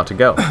 The best route to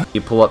go.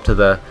 You pull up to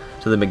the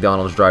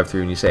McDonald's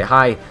drive-thru and you say,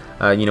 "Hi,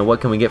 what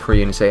can we get for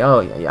you?" And you say,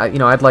 "Oh,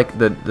 I'd like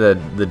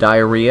the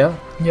diarrhea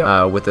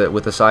with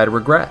a side of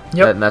regret."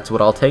 Yep. And that's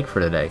what I'll take for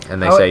today.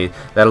 And they say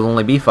that'll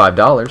only be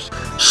 $5.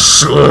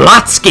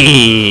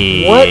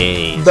 Schlotsky. What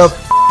the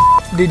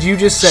did you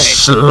just say?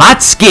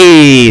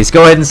 Schlotskis.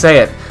 Go ahead and say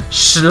it.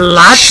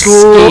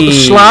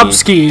 Schlotskis.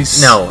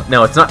 Schlopskis.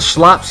 No, it's not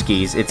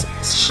Schlopskis. It's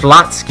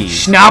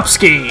Schlotskis.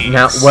 Schnapskis.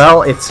 Now,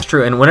 well, it's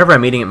true. And whenever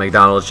I'm eating at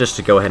McDonald's, just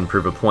to go ahead and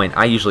prove a point,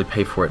 I usually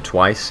pay for it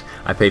twice.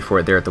 I pay for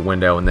it there at the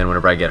window, and then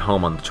whenever I get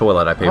home on the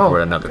toilet, I pay for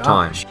it another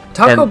time.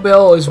 Taco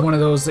Bell is one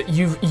of those that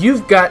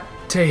you've got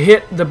to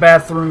hit the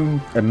bathroom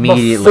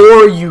immediately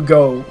before you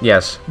go.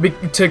 Yes.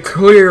 To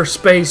clear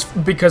space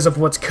because of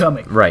what's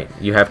coming. Right.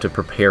 You have to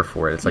prepare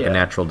for it. It's like a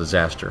natural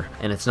disaster.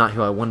 And it's not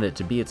who I wanted it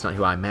to be. It's not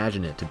who I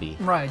imagined it to be.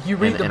 Right. You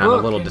read the book and I'm a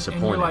little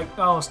disappointed. And you're like,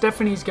 oh,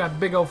 Stephanie's got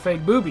big old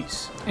fake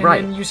boobies. And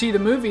then you see the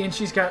movie and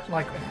she's got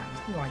like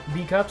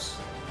B cups.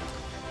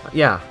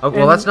 Yeah. Oh,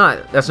 well, that's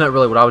not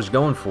really what I was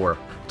going for.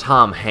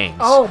 Tom Hanks.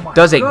 Oh my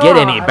Does it get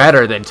any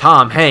better than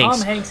Tom Hanks?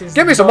 Tom Hanks is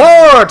Give me some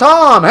more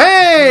Tom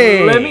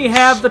Hanks. Let me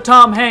have the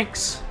Tom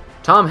Hanks.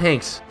 Tom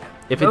Hanks.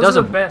 If it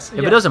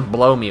doesn't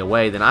blow me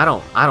away, then I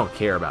don't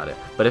care about it.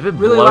 But if it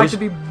really blows, like to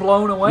be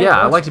blown away. Yeah,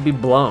 I like to be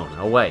blown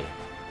away.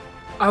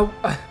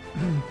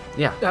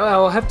 Yeah.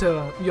 You'll have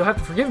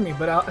to forgive me,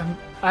 but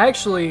I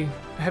actually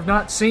have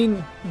not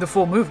seen the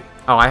full movie.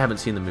 Oh, I haven't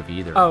seen the movie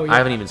either. Oh, yeah. I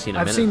haven't even seen a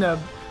minute. I've seen the.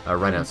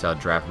 Right outside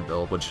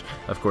Draftonville, which,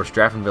 of course,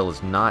 Draftonville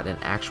is not an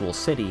actual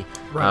city,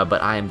 right.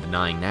 But I am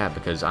denying that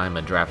because I'm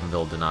a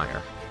Draftonville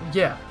denier.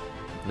 Yeah.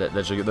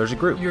 There's a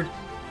group.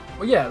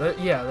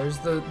 There's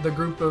the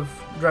group of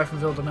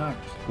Draftonville deniers.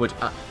 Which,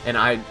 and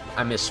I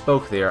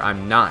misspoke there.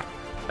 I'm not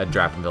a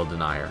Draftonville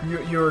denier.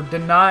 You're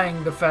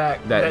denying the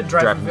fact that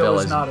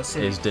Draftonville is not a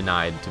city. Is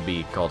denied to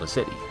be called a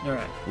city. All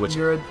right. Which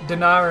you're a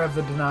denier of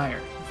the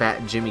denier.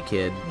 Fat Jimmy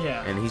kid.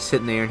 Yeah. And he's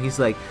sitting there and he's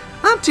like,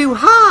 I'm too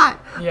hot.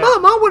 Yeah.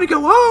 Mom, I want to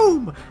go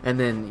home. And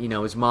then,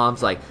 his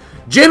mom's like,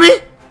 Jimmy,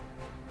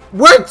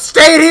 we're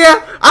staying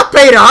here. I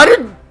paid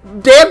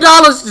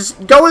 $100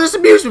 to go to this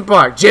amusement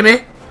park,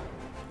 Jimmy.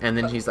 And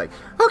then she's like,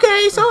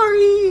 okay,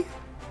 sorry.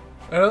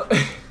 And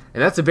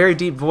that's a very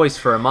deep voice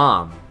for a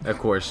mom, of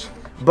course.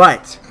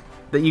 But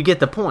that you get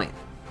the point.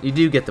 You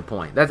do get the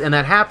point. And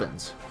that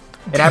happens.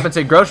 It happens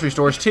at grocery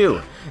stores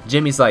too.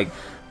 Jimmy's like,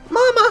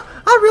 Mama,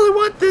 I really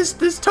want this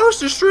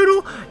toaster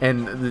strudel.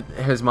 And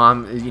his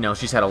mom,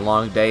 she's had a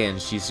long day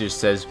and she just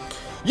says,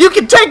 you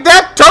can take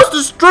that toaster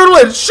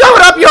strudel and shove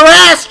it up your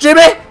ass,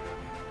 Jimmy.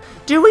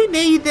 Do we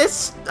need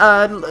this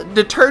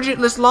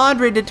this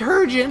laundry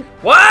detergent?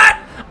 What?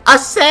 I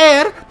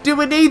said, do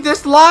we need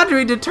this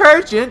laundry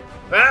detergent?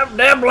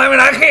 Damn, blaming,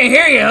 I can't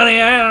hear you, honey.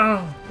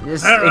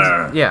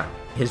 Yeah,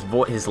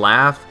 his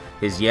laugh,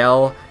 his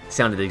yell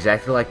sounded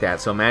exactly like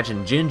that. So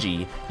imagine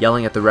Gingy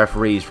yelling at the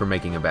referees for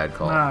making a bad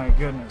call. My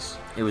goodness.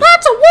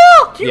 That's a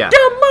walk, you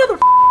dumb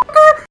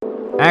motherfucker.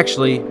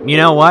 Actually, you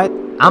know what?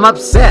 I'm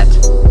upset.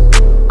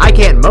 I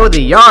can't mow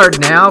the yard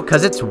now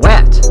because it's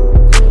wet.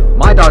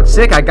 My dog's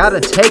sick, I gotta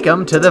take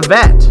him to the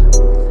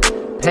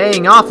vet.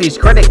 Paying off these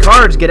credit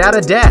cards, get out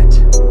of debt.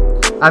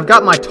 I've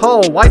got my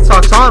tall White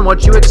Sox on,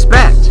 what you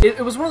expect?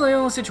 It was one of the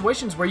only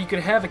situations where you could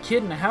have a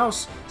kid in the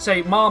house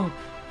say, Mom,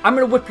 I'm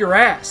gonna whip your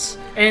ass.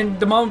 And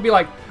the mom would be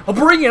like, oh,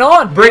 bring it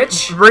on,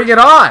 bitch. Bring it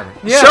on.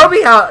 Yeah. Show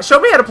me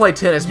how to play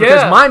tennis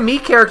because my me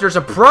character's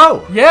a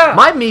pro. Yeah.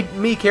 My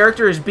me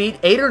character has beat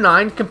 8 or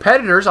 9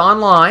 competitors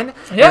online,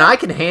 and I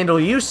can handle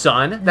you,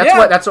 son.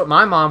 That's what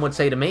my mom would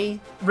say to me.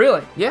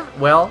 Really? Yeah.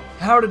 Well,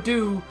 how to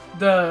do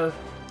the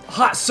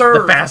hot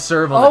serve. The fast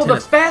serve on the tennis. Oh,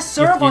 the fast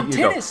serve on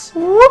tennis. Go,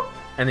 whoop,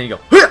 and then you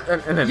go,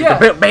 and then you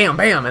go, bam,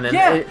 bam, and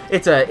then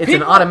it's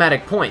an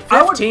automatic point.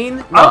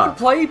 15, I would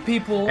play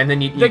people and then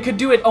that could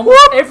do it almost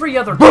every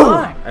other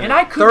time, and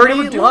I could 30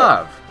 never do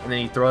love, it. And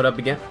then you throw it up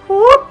again,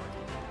 whoop,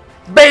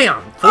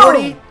 bam,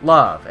 40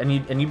 love, and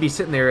you'd be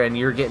sitting there and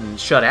you're getting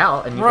shut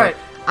out, and you're like,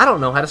 I don't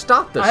know how to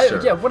stop this,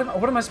 sir. Yeah, what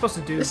am I supposed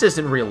to do? This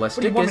isn't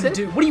realistic, what do you want me to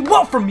do? What do you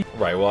want from me?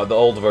 Right. Well, the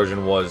old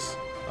version was.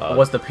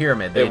 Was the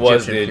pyramid? It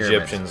was the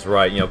Egyptians,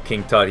 right?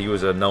 King Tut. He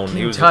was a known.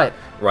 He was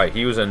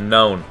a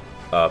known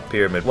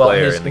pyramid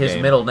player in the game.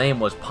 His middle name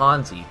was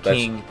Ponzi.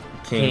 King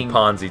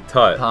Ponzi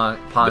Tut.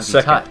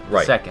 Ponzi Tut,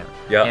 right? Second.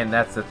 Yeah. And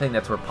that's the thing.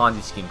 That's where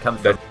Ponzi scheme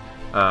comes from.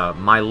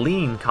 My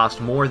lien cost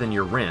more than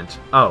your rent.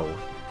 Oh,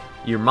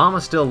 your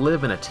mama still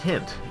live in a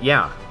tent.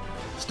 Yeah.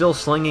 Still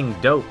slinging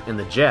dope in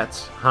the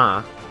jets,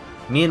 huh?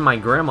 Me and my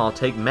grandma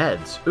take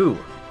meds. Ooh,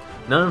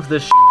 none of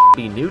this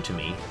be new to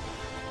me.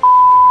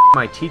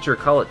 My teacher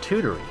call it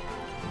tutoring.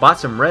 Bought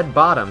some red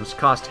bottoms,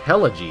 cost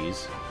hella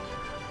G's.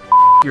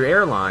 Your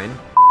airline,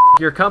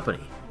 your company.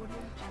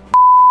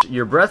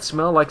 Your breath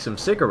smell like some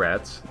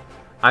cigarettes.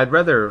 I'd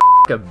rather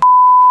a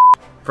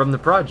from the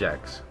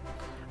projects.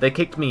 They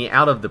kicked me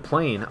out of the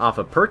plane off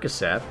a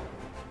Percocet.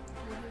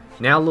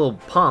 Now Lil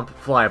Pump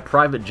fly a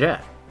private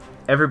jet.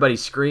 Everybody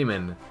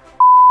screaming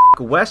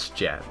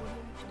WestJet.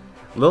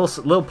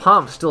 Lil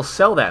Pump still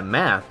sell that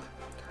meth.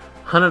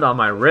 100 on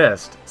my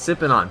wrist,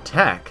 sipping on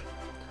tech.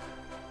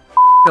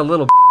 A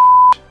little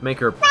make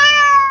her.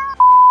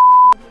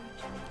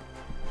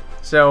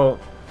 So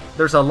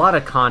there's a lot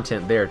of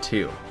content there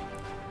too.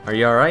 Are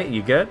you all right?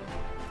 You good?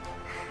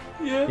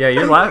 Yeah. Yeah,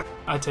 you're laughing.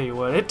 I tell you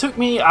what, it took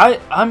me.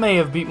 I may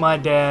have beat my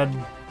dad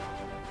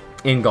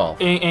in golf.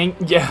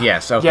 Yeah.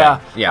 Yes. Okay.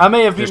 Yeah. I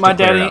may have beat my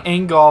dad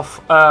in golf.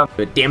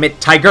 But damn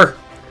it, Tiger!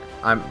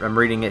 I'm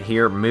reading it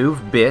here. Move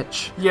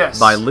Bitch. Yes.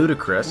 By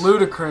Ludacris.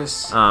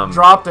 Ludacris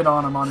dropped it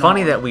on him on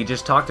funny that we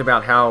just talked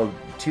about how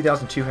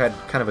 2002 had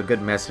kind of a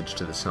good message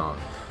to the song.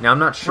 Now I'm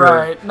not sure.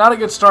 Right. Not a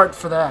good start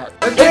for that.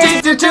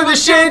 Addicted to the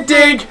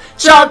shindig.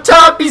 Chop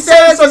top. He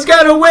says I was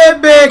gonna win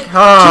big.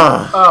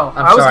 Oh,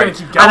 I was gonna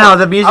keep going. I know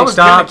the music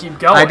stopped. Gonna keep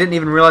going. I didn't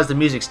even realize the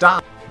music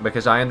stopped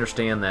because I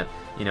understand that.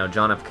 You know,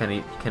 John F.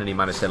 Kennedy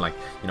might have said, like,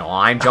 you know,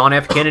 I'm John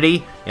F.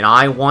 Kennedy, and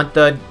I want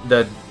the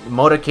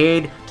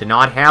motorcade to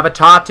not have a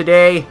top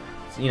today.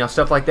 You know,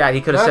 stuff like that.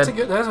 He could have said...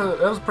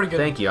 That was pretty good.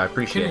 Thank you, I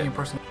appreciate Kennedy it.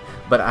 Person.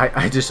 But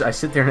I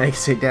sit there and I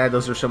say, Dad,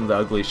 those are some of the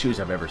ugliest shoes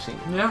I've ever seen.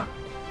 Yeah.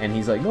 And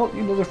he's like, no,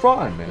 you know, they're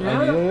fine, man.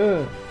 Yeah.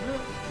 Well,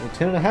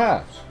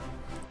 10.5.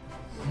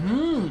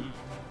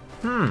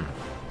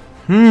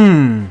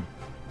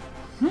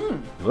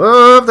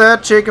 Love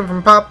that chicken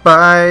from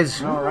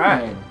Popeyes. All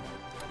right.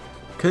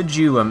 Could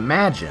you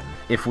imagine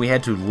if we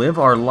had to live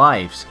our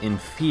lives in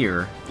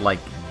fear like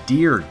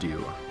deer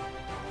do?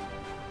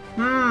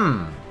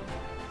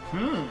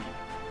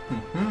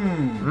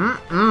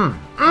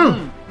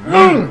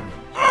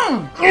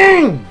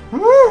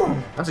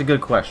 That's a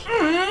good question.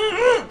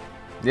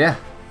 Yeah,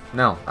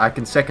 no, I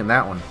can second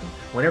that one.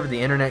 Whenever the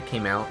internet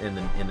came out in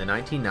the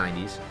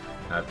 1990s,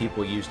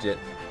 people used it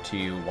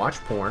to watch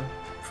porn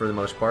for the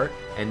most part,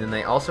 and then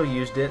they also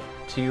used it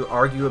to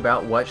argue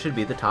about what should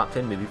be the top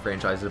 10 movie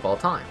franchises of all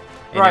time.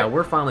 And now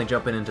we're finally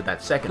jumping into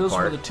that second part. Those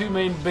were the two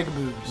main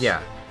bigaboos.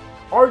 Yeah.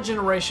 Our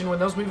generation, when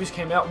those movies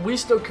came out, we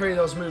still carry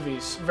those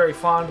movies very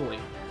fondly.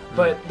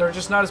 But they're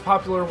just not as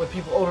popular with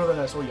people older than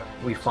us or young.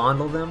 We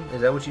fondle them?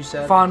 Is that what you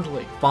said?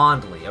 Fondly.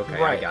 Fondly.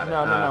 Okay, right. I got it.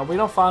 No. We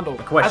don't fondle.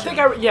 Question.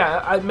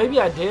 I think maybe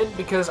I did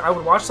because I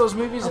would watch those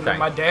movies and then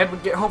my dad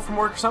would get home from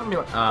work or something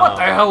and be like, "What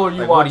the hell are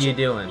you watching? What are you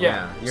doing?"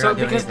 Yeah. You're not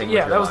doing anything with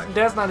your life.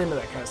 Dad's not into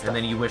that kind of stuff. And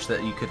then you wish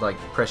that you could like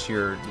press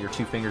your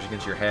two fingers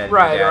against your head.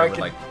 Right. And your Or I dad would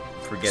could like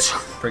forget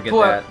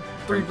pull that.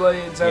 Out 3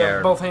 blades out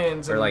of both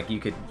hands. Or like you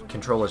could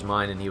control his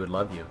mind and he would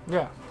love you.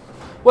 Yeah.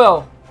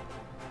 Well.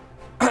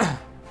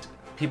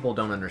 People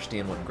don't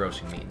understand what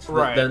grossing means.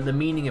 Right. The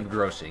meaning of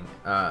grossing.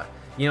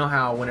 You know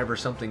how whenever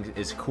something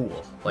is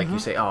cool, like you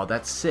say, "Oh,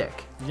 that's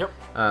sick." Yep.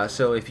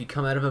 So if you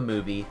come out of a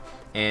movie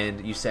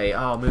and you say,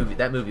 "Oh,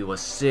 that movie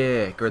was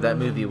sick," or "That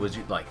movie was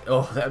like,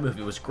 oh, that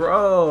movie was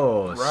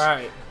gross."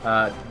 Right.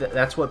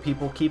 That's what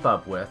people keep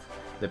up with.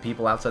 The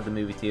people outside the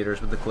movie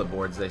theaters with the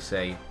clipboards, they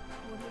say,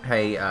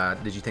 "Hey,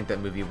 did you think that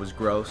movie was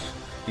gross?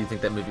 Do you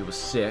think that movie was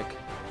sick?"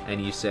 And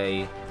you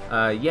say,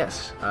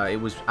 yes, it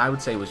was. I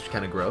would say it was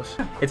kind of gross.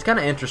 It's kind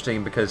of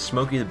interesting because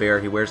Smokey the Bear,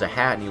 he wears a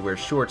hat and he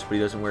wears shorts, but he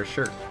doesn't wear a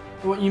shirt.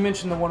 Well, you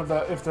mentioned the one of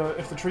the if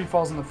the tree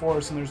falls in the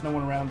forest and there's no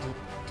one around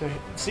to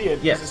see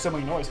it because it's so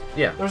many noise.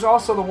 Yeah. There's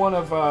also the one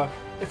of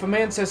if a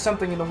man says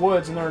something in the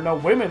woods and there are no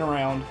women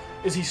around,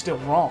 is he still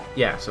wrong?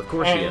 Yes, of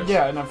course he is.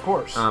 Yeah, and of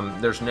course.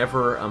 There's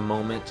never a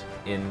moment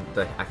in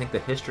the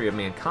history of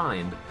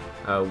mankind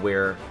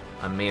where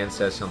a man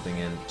says something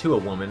to a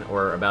woman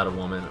or about a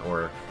woman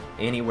or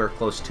anywhere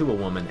close to a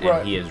woman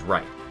and he is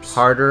right.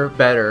 Harder,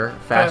 better,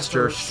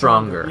 faster,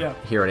 stronger.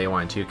 Here at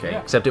AY2K.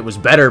 Yeah. Except it was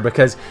better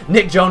because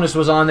Nick Jonas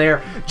was on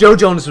there, Joe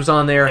Jonas was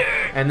on there,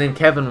 and then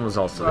Kevin was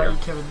also there.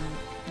 Kevin.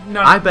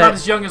 Not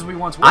as young as we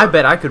once were. I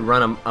bet I could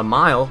run a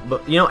mile,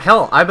 but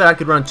hell, I bet I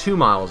could run 2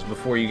 miles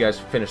before you guys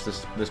finish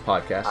this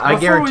podcast. I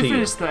guarantee before we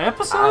finish the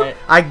episode?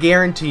 I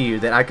guarantee you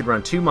that I could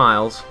run 2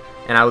 miles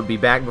and I would be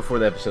back before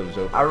the episode was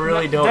over. I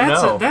really don't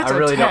know. That's I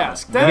really a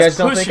task. Don't. You guys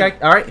don't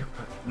think all right?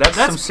 That's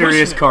some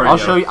serious cardio. I'll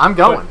show you. I'm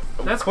going.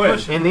 That's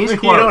pushing. In these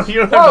clothes.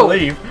 You don't have to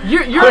leave.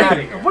 You're out of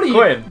here. What are you?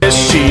 Quinn.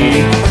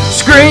 She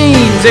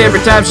screams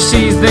every time she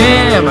sees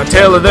them. I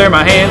tell her they're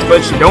my hands,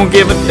 but she don't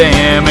give a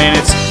damn. And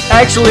it's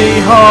actually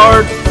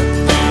hard.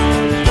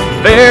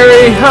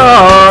 Very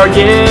hard,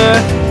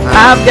 yeah.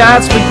 I've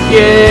got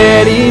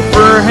spaghetti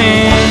for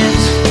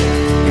hands,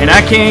 and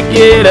I can't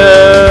get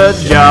a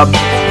job.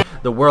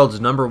 The world's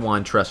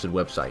 #1 trusted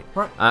website.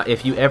 Right.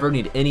 If you ever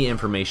need any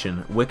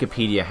information,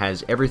 Wikipedia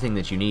has everything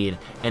that you need,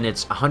 and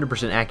it's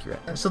 100%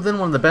 accurate. So then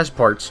one of the best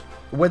parts,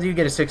 whether you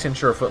get a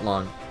 6-inch or a foot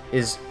long,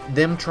 is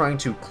them trying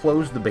to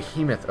close the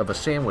behemoth of a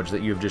sandwich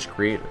that you've just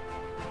created.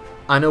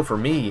 I know for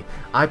me,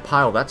 I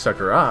pile that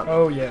sucker up.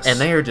 Oh, yes. And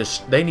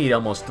they need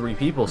almost 3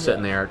 people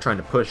sitting there trying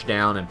to push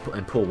down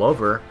and pull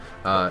over.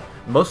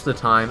 Most of the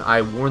time,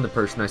 I warn the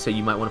person, I say,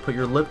 you might want to put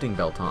your lifting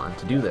belt on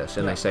to do this.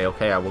 And they say,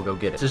 okay, I will go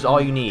get it. This is all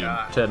you need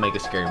to make a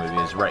scary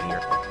movie is right here.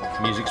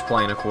 Music's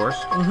playing, of course.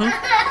 Mm-hmm.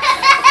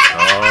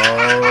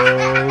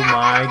 Oh,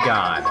 my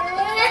God.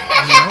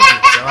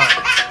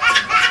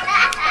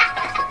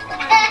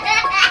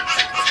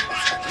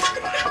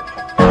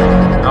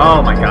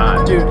 Oh, my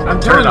God. Dude, I'm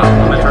turning it off.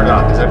 I'm going to turn it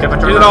off. Is it okay if I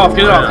turn it off?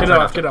 Get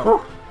it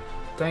off.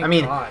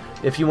 Thank God.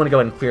 If you want to go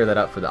ahead and clear that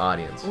up for the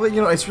audience.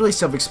 Well, it's really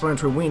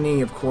self-explanatory.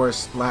 Weenie, of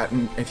course,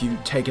 Latin, if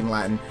you've taken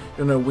Latin,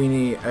 you'll know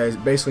weenie is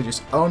basically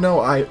just, oh no,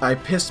 I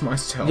pissed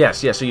myself. Yes,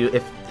 so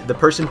if the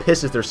person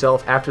pisses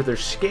themselves after they're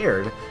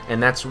scared,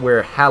 and that's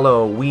where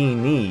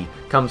Halloweenie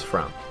comes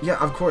from. Yeah,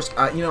 of course.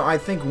 I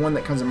think one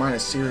that comes to mind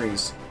is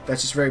series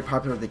that's just very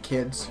popular with the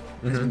kids.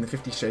 Has been the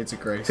 50 Shades of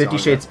Grey. 50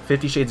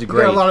 Shades of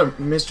Grey. Got a lot of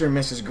Mr. and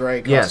Mrs.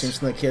 Grey costumes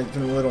from the kids,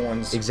 from the little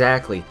ones.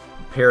 Exactly.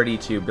 Parody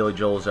to Billy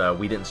Joel's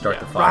 "We Didn't Start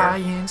the Fire."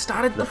 Ryan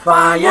started the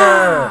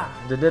fire.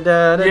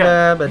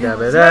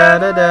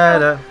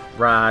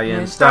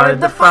 Ryan started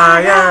the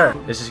fire.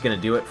 This is gonna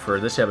do it for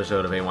this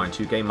episode of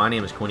AY2K. My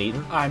name is Quinn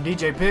Eaton. I'm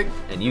DJ Pig.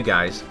 And you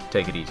guys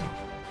take it easy.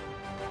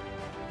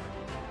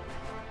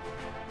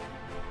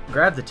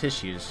 Grab the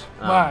tissues.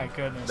 My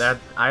goodness. That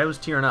I was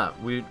tearing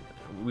up. We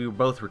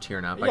both were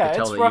tearing up. Yeah, I could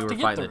tell it's that rough you to were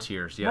get fighting through. the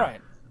tears. Yeah. Right.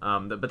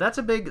 But that's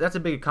a big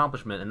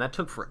accomplishment, and that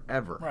took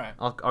forever. Right.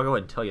 I'll go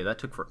ahead and tell you that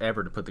took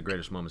forever to put the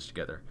greatest moments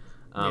together.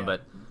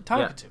 But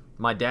Time to.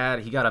 my dad,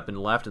 he got up and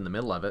left in the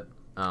middle of it.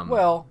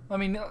 Well, I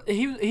mean,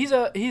 he's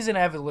an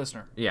avid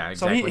listener. Yeah,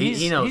 exactly. So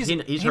he knows.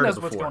 He's heard knows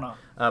it before. what's going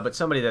on. But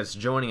somebody that's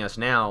joining us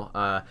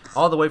now,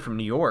 all the way from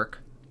New York.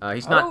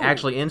 He's not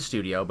actually in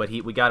studio, but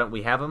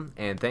we have him,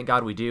 and thank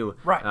God we do.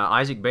 Right.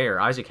 Isaac Bayer.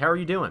 Isaac, how are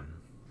you doing?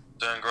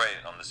 Doing great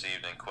on this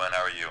evening, Quinn.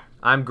 How are you?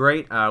 I'm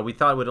great. We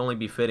thought it would only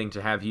be fitting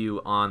to have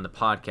you on the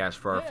podcast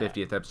for our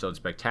 50th episode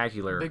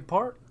spectacular. Big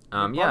part.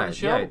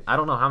 Yeah. I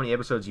don't know how many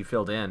episodes you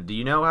filled in. Do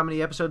you know how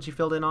many episodes you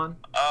filled in on?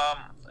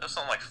 It was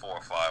something like 4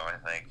 or 5, I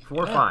think.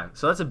 4 or 5.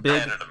 So that's a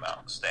big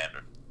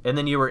standard. And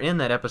then you were in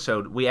that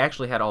episode. We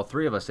actually had all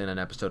 3 of us in an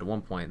episode at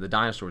one point. The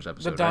dinosaurs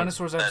episode. The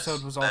dinosaurs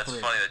episode was all 3. That's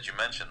funny that you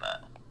mentioned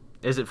that.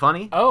 Is it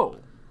funny? Oh.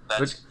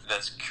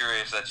 That's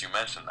curious that you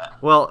mentioned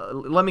that.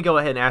 Well, let me go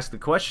ahead and ask the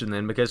question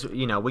then, because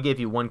we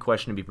gave you one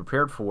question to be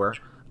prepared for.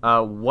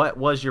 What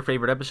was your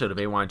favorite episode of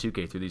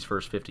AY2K through these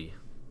first 50?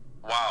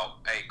 Wow,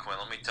 hey Quinn,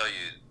 let me tell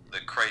you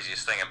the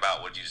craziest thing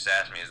about what you just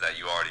asked me is that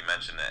you already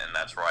mentioned it, and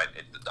that's right,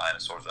 it's the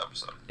dinosaurs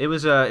episode. It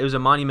was a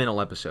monumental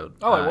episode.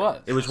 Oh, it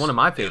was. It was one of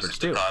my favorites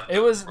too.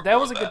 That was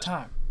a good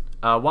time.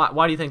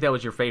 Why do you think that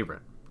was your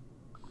favorite?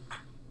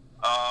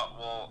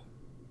 Well,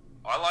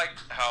 I liked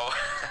how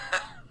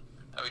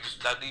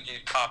that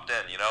DJ popped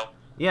in,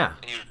 Yeah.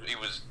 He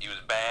was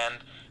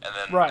banned, and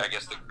then right. I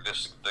guess the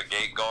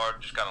gate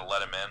guard just kind of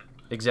let him in.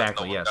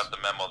 Exactly. No one yes. got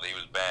the memo that he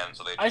was banned,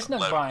 so they I just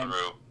snuck let by him him.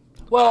 through.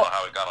 Well, I don't know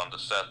how he got on the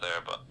set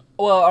there, but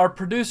our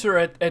producer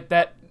at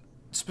that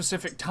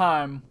specific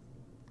time,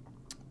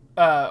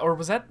 or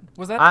was that?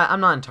 I'm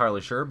not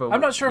entirely sure, but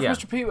I'm not sure if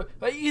Mr. P.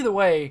 But either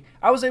way,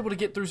 I was able to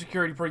get through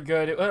security pretty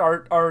good.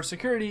 Our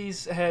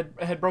securities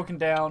had broken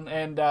down,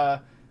 and I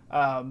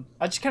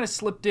just kind of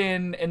slipped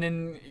in, and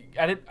then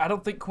I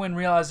don't think Quinn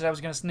realized that I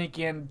was going to sneak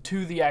in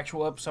to the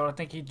actual episode. I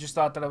think he just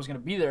thought that I was going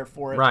to be there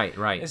for it. Right.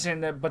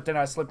 But then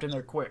I slipped in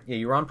there quick. Yeah,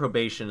 you were on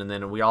probation, and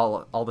then we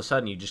all of a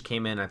sudden you just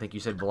came in. I think you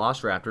said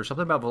Velociraptor,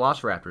 something about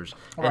Velociraptors,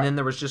 right. And then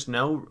there was just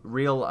no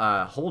real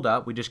hold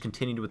up. We just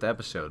continued with the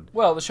episode.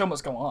 Well, the show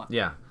must go on.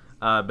 Yeah.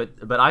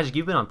 But Isaac,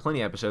 you've been on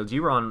plenty of episodes.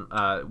 You were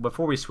on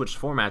before we switched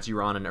formats. You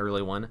were on an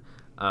early one,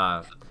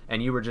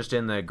 and you were just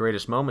in the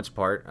greatest moments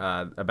part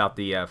about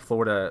the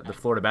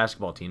Florida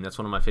basketball team. That's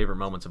one of my favorite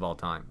moments of all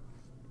time.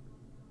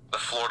 The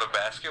Florida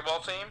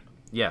basketball team?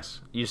 Yes,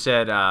 you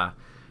said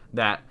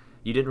that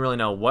you didn't really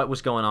know what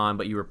was going on,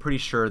 but you were pretty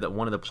sure that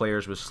one of the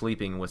players was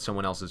sleeping with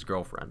someone else's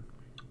girlfriend.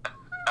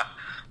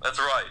 That's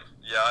right.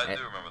 Yeah, I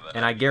do remember that.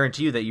 And I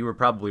guarantee you that you were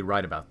probably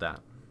right about that.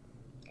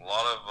 A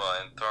lot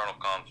of internal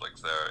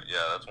conflicts there. Yeah,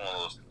 that's one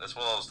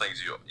of those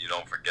things you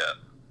don't forget.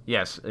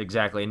 Yes,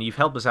 exactly. And you've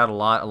helped us out a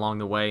lot along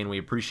the way, and we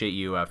appreciate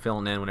you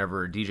filling in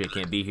whenever DJ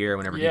can't be here,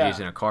 whenever DJ's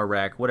in a car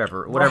wreck,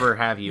 whatever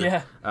have you.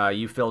 Yeah.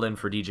 You filled in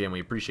for DJ, and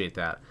we appreciate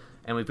that.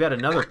 And we've got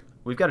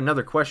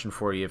another question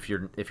for you if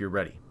you're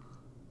ready.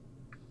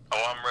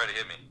 Oh, I'm ready.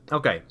 Hit me.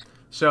 Okay.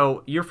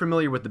 So you're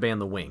familiar with the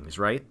band The Wings,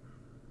 right?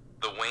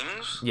 The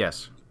Wings?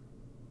 Yes.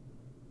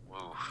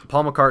 Oof.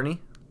 Paul McCartney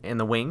and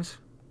The Wings.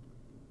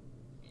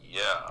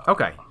 Yeah.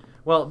 Okay.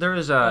 Well, there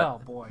is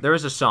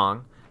a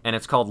song, and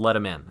it's called Let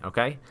 'Em In,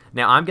 okay?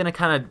 Now, I'm going to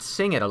kind of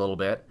sing it a little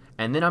bit,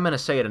 and then I'm going to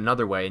say it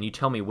another way, and you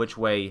tell me which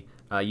way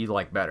you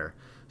like better.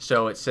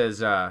 So it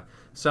says,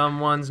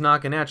 someone's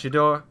knocking at your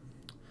door,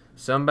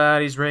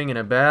 somebody's ringing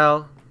a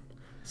bell,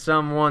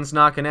 someone's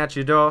knocking at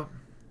your door,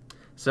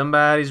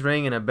 somebody's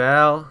ringing a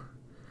bell,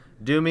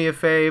 do me a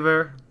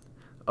favor,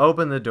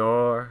 open the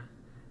door,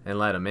 and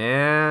let 'em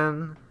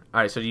in.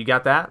 All right, so you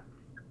got that?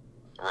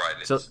 Right.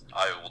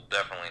 I will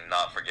definitely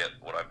not forget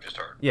what I've just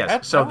heard. Yes.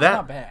 That was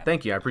not bad.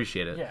 Thank you. I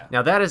appreciate it. Yeah.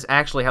 Now that is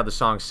actually how the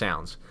song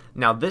sounds.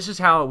 Now this is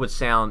how it would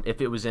sound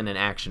if it was in an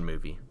action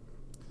movie.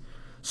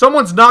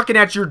 Someone's knocking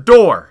at your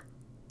door.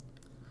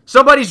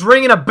 Somebody's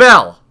ringing a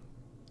bell.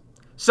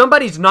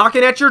 Somebody's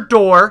knocking at your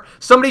door.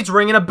 Somebody's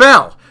ringing a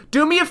bell.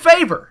 Do me a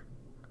favor.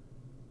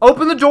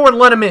 Open the door and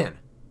let him in.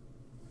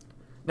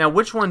 Now,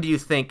 which one do you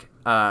think,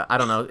 I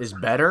don't know, is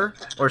better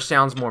or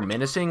sounds more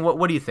menacing?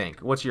 What do you think?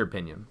 What's your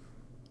opinion?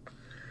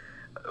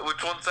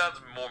 Which one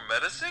sounds more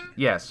menacing?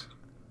 Yes.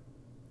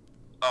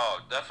 Oh,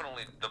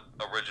 definitely the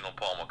original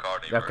Paul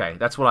McCartney. Okay,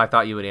 that's what I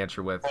thought you would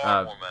answer with.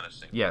 Far more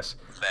menacing. Yes.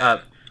 Than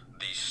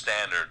the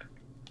standard,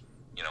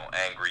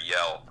 angry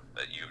yell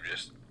that you've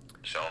just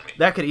shown me.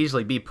 That could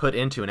easily be put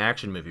into an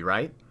action movie,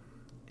 right?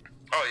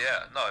 Oh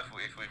yeah, no.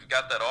 If we've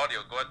got that audio,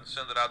 go ahead and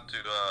send it out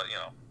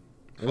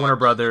to Warner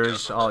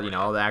Brothers, all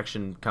the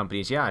action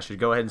companies. Yeah, I should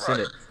go ahead and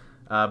send it.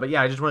 But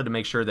yeah, I just wanted to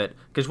make sure that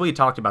because we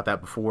talked about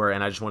that before,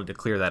 and I just wanted to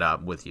clear that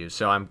up with you.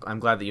 So I'm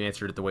glad that you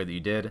answered it the way that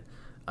you did.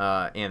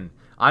 And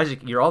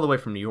Isaac, you're all the way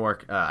from New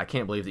York. I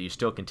can't believe that you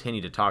still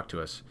continue to talk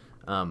to us.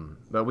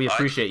 But we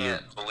appreciate you. I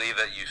can't believe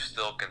that you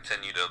still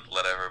continue to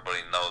let everybody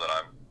know that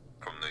I'm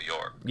from New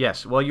York.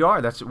 Yes, well, you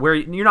are. That's where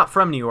you're not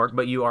from New York,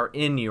 but you are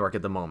in New York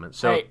at the moment.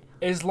 So, hey,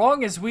 as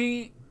long as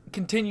we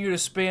continue to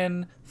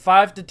spend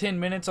 5 to 10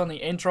 minutes on the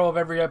intro of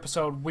every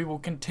episode, we will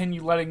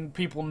continue letting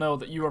people know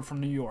that you are from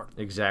New York.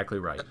 Exactly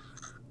right.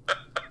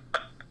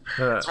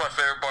 That's my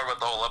favorite part about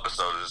the whole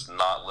episode is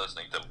not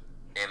listening to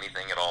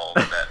anything at all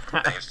that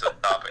pertains to the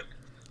topic.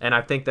 And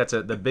I think that's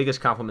the biggest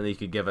compliment that you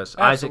could give us.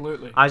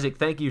 Absolutely. Isaac,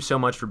 thank you so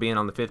much for being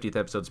on the 50th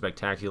episode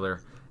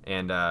Spectacular.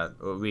 And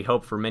we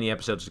hope for many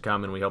episodes to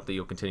come, and we hope that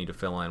you'll continue to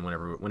fill in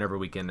whenever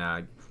we can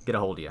get a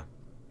hold of you.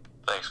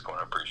 Thanks, Quinn.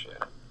 I appreciate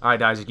it. All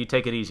right, Isaac, you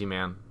take it easy,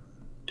 man.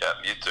 Yeah,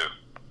 you too.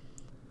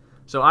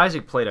 So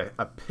Isaac played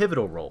a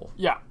pivotal role.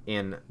 Yeah.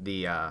 In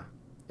the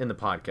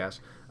podcast.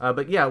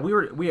 But yeah, we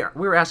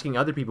were asking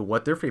other people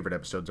what their favorite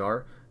episodes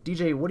are.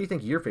 DJ, what do you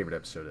think your favorite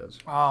episode is?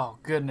 Oh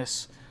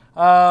goodness.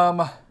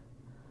 I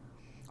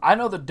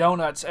know the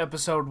donuts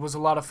episode was a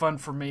lot of fun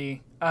for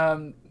me.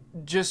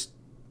 Just,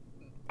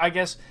 I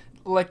guess,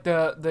 like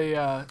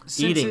the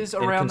senses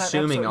eating around and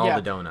consuming that all episode.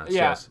 the donuts.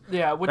 Yeah, yes.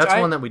 yeah. Which that's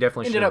one that we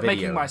definitely ended should have up videoed.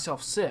 making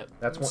myself sick.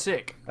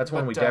 Sick. That's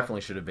one we definitely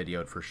should have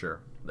videoed for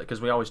sure,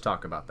 because we always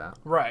talk about that.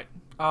 Right.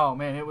 Oh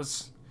man, it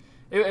was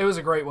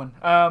a great one.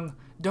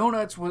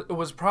 Donuts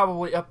was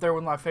probably up there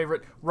with my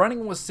favorite.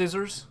 Running with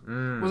Scissors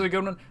was a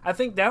good one. I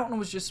think that one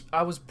was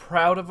I was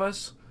proud of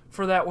us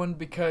for that one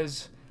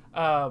because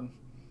I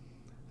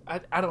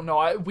don't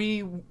know.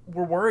 We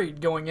were worried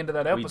going into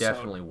that episode. We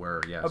definitely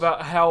were, yes.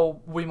 About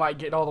how we might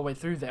get all the way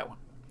through that one.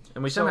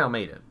 And we somehow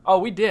made it. Oh,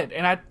 we did.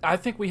 And I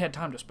think we had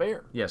time to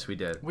spare. Yes, we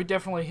did. We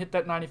definitely hit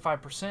that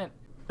 95%.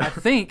 I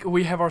think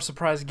we have our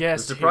surprise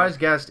guest The surprise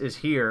guest is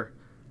here.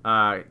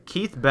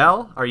 Keith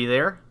Bell, are you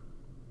there?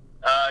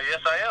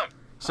 Yes, I am.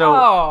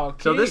 So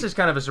this is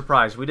kind of a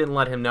surprise. We didn't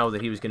let him know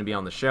that he was going to be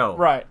on the show.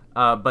 Right.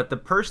 But the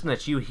person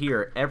that you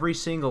hear every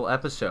single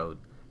episode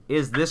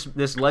is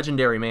this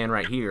legendary man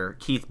right here,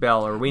 Keith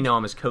Bell, or we know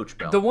him as Coach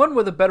Bell. The one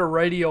with a better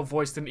radio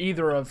voice than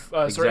either of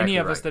us or any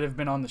of right. us that have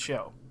been on the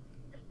show.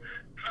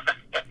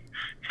 You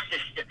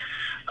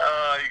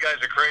guys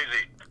are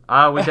crazy.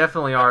 We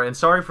definitely are. And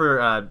sorry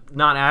for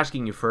not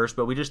asking you first,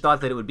 but we just thought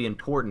that it would be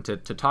important to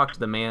talk to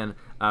the man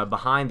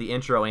behind the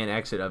intro and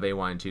exit of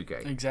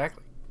AY2K.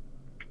 Exactly.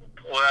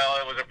 Well,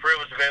 it was a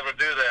privilege to be able to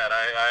do that.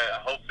 I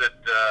hope that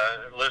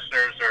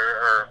listeners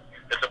are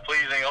it's a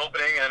pleasing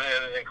opening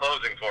and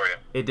closing for you.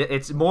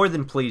 It's more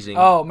than pleasing.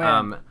 Oh,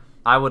 man.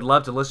 I would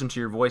love to listen to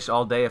your voice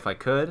all day if I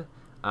could.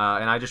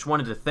 And I just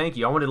wanted to thank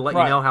you. I wanted to let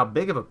you know how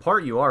big of a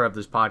part you are of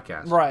this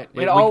podcast. Right.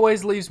 It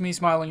always leaves me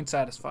smiling and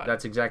satisfied.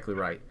 That's exactly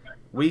right.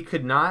 We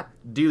could not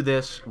do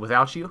this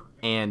without you,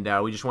 and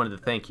we just wanted to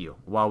thank you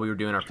while we were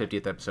doing our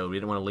 50th episode. We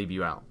didn't want to leave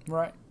you out.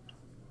 Right.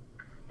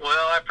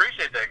 Well, I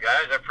appreciate that,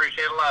 guys. I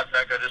appreciate it a lot. In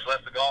fact, I just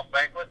left the golf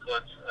banquet, so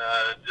it's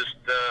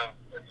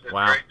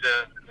wow. great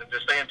to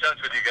stay in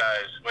touch with you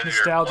guys, whether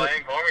Nostalgic. you're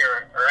playing for me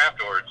or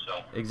afterwards.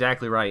 So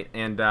Exactly right.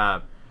 And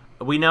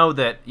we know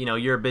that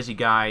you're a busy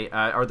guy.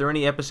 Are there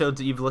any episodes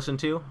that you've listened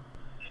to?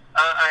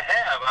 I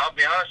have. I'll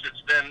be honest.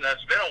 It's been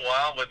a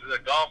while with the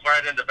golf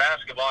right into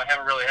basketball. I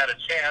haven't really had a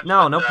chance.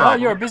 No problem. Oh,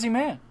 you're a busy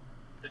man.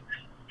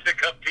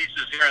 Pick up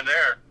pieces here and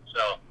there.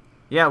 So.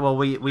 Yeah, well,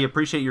 we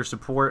appreciate your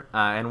support,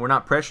 and we're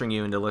not pressuring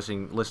you into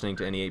listening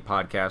to any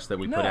podcasts that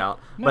we put out,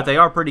 but they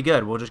are pretty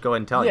good. We'll just go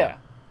ahead and tell you.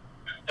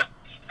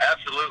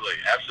 Absolutely,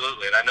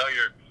 and I know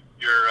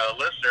your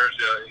listeners'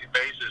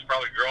 base is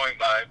probably growing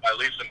by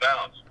leaps and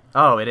bounds.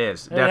 Oh, it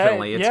is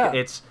definitely. Yeah.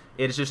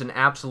 It's just an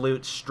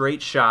absolute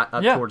straight shot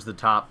up towards the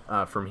top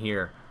from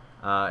here,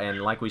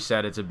 and like we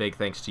said, it's a big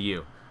thanks to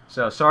you.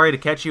 So sorry to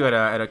catch you at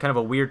a kind of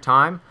a weird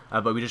time,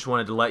 but we just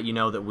wanted to let you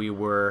know that we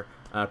were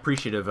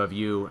appreciative of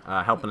you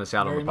helping us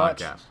out on the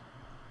podcast.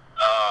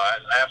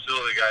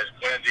 Absolutely, guys.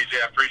 Quinn and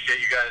DJ, I appreciate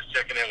you guys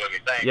checking in with me.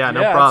 Thanks. Yeah,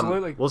 no problem.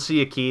 Absolutely. We'll see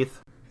you,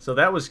 Keith. So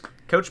that was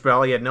Coach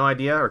Bell. He had no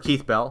idea, or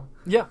Keith Bell.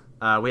 Yeah.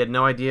 We had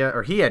no idea,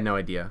 or he had no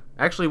idea.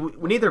 Actually,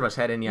 neither of us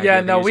had any idea.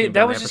 Yeah, no,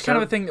 that was just kind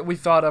of a thing that we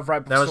thought of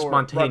right before. That was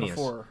spontaneous. Right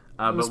before.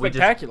 It was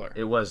spectacular.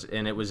 It was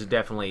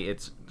definitely,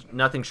 it's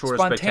nothing short of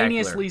spectacular.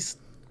 Spontaneously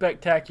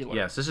spectacular.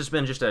 Yes, this has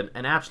been just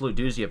an absolute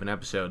doozy of an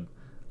episode.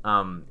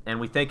 And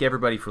we thank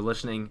everybody for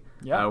listening.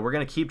 Yeah. We're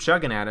going to keep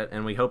chugging at it,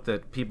 and we hope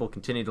that people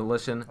continue to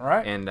listen. All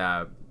right.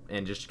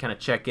 And just kind of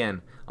check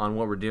in on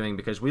what we're doing,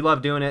 because we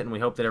love doing it, and we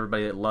hope that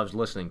everybody loves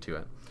listening to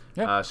it.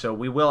 Yeah. So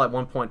we will at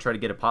one point try to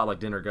get a potluck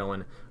dinner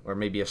going, or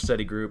maybe a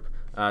study group.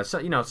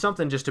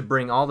 Something just to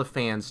bring all the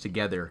fans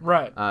together.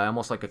 Right.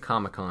 Almost like a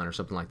Comic-Con or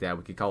something like that.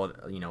 We could call it,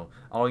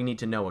 All You Need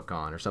to Know a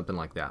Con or something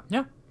like that.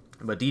 Yeah.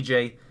 But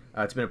DJ,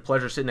 it's been a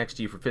pleasure sitting next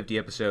to you for 50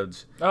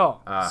 episodes.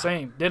 Oh,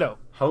 same. Ditto.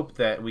 Hope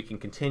that we can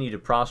continue to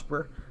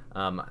prosper.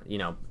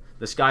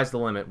 The sky's the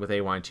limit with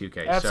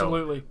AY2K.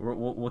 Absolutely. So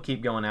we'll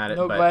keep going at it.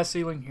 No glass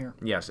ceiling here.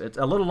 Yes, it's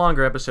a little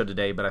longer episode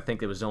today, but I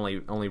think it was only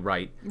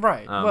right.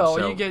 Right. You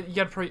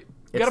got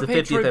to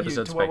pay tribute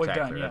episode to what we've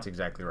spectacular. done. Yeah. That's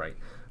exactly right.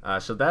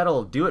 So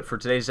that'll do it for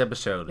today's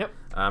episode. Yep.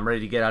 I'm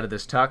ready to get out of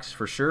this tux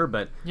for sure,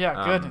 but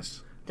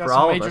goodness. Got for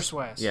some all major of us,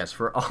 swass. Yes,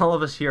 for all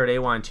of us here at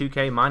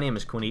AY2K, my name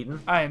is Quinn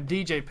Eaton. I am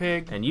DJ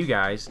Pig. And you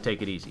guys,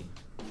 take it easy.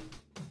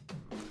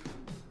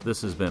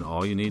 This has been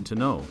All You Need to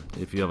Know.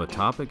 If you have a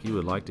topic you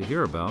would like to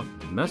hear about,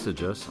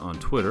 message us on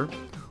Twitter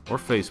or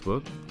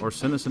Facebook, or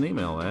send us an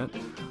email at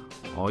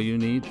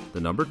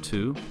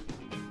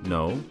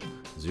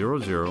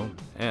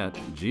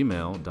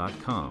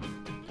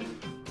allyouneedthenumber2know00@gmail.com.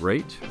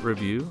 Rate,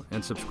 review,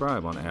 and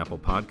subscribe on Apple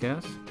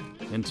Podcasts,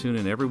 and tune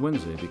in every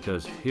Wednesday,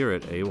 because here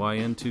at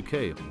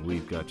AYN2K,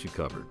 we've got you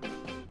covered.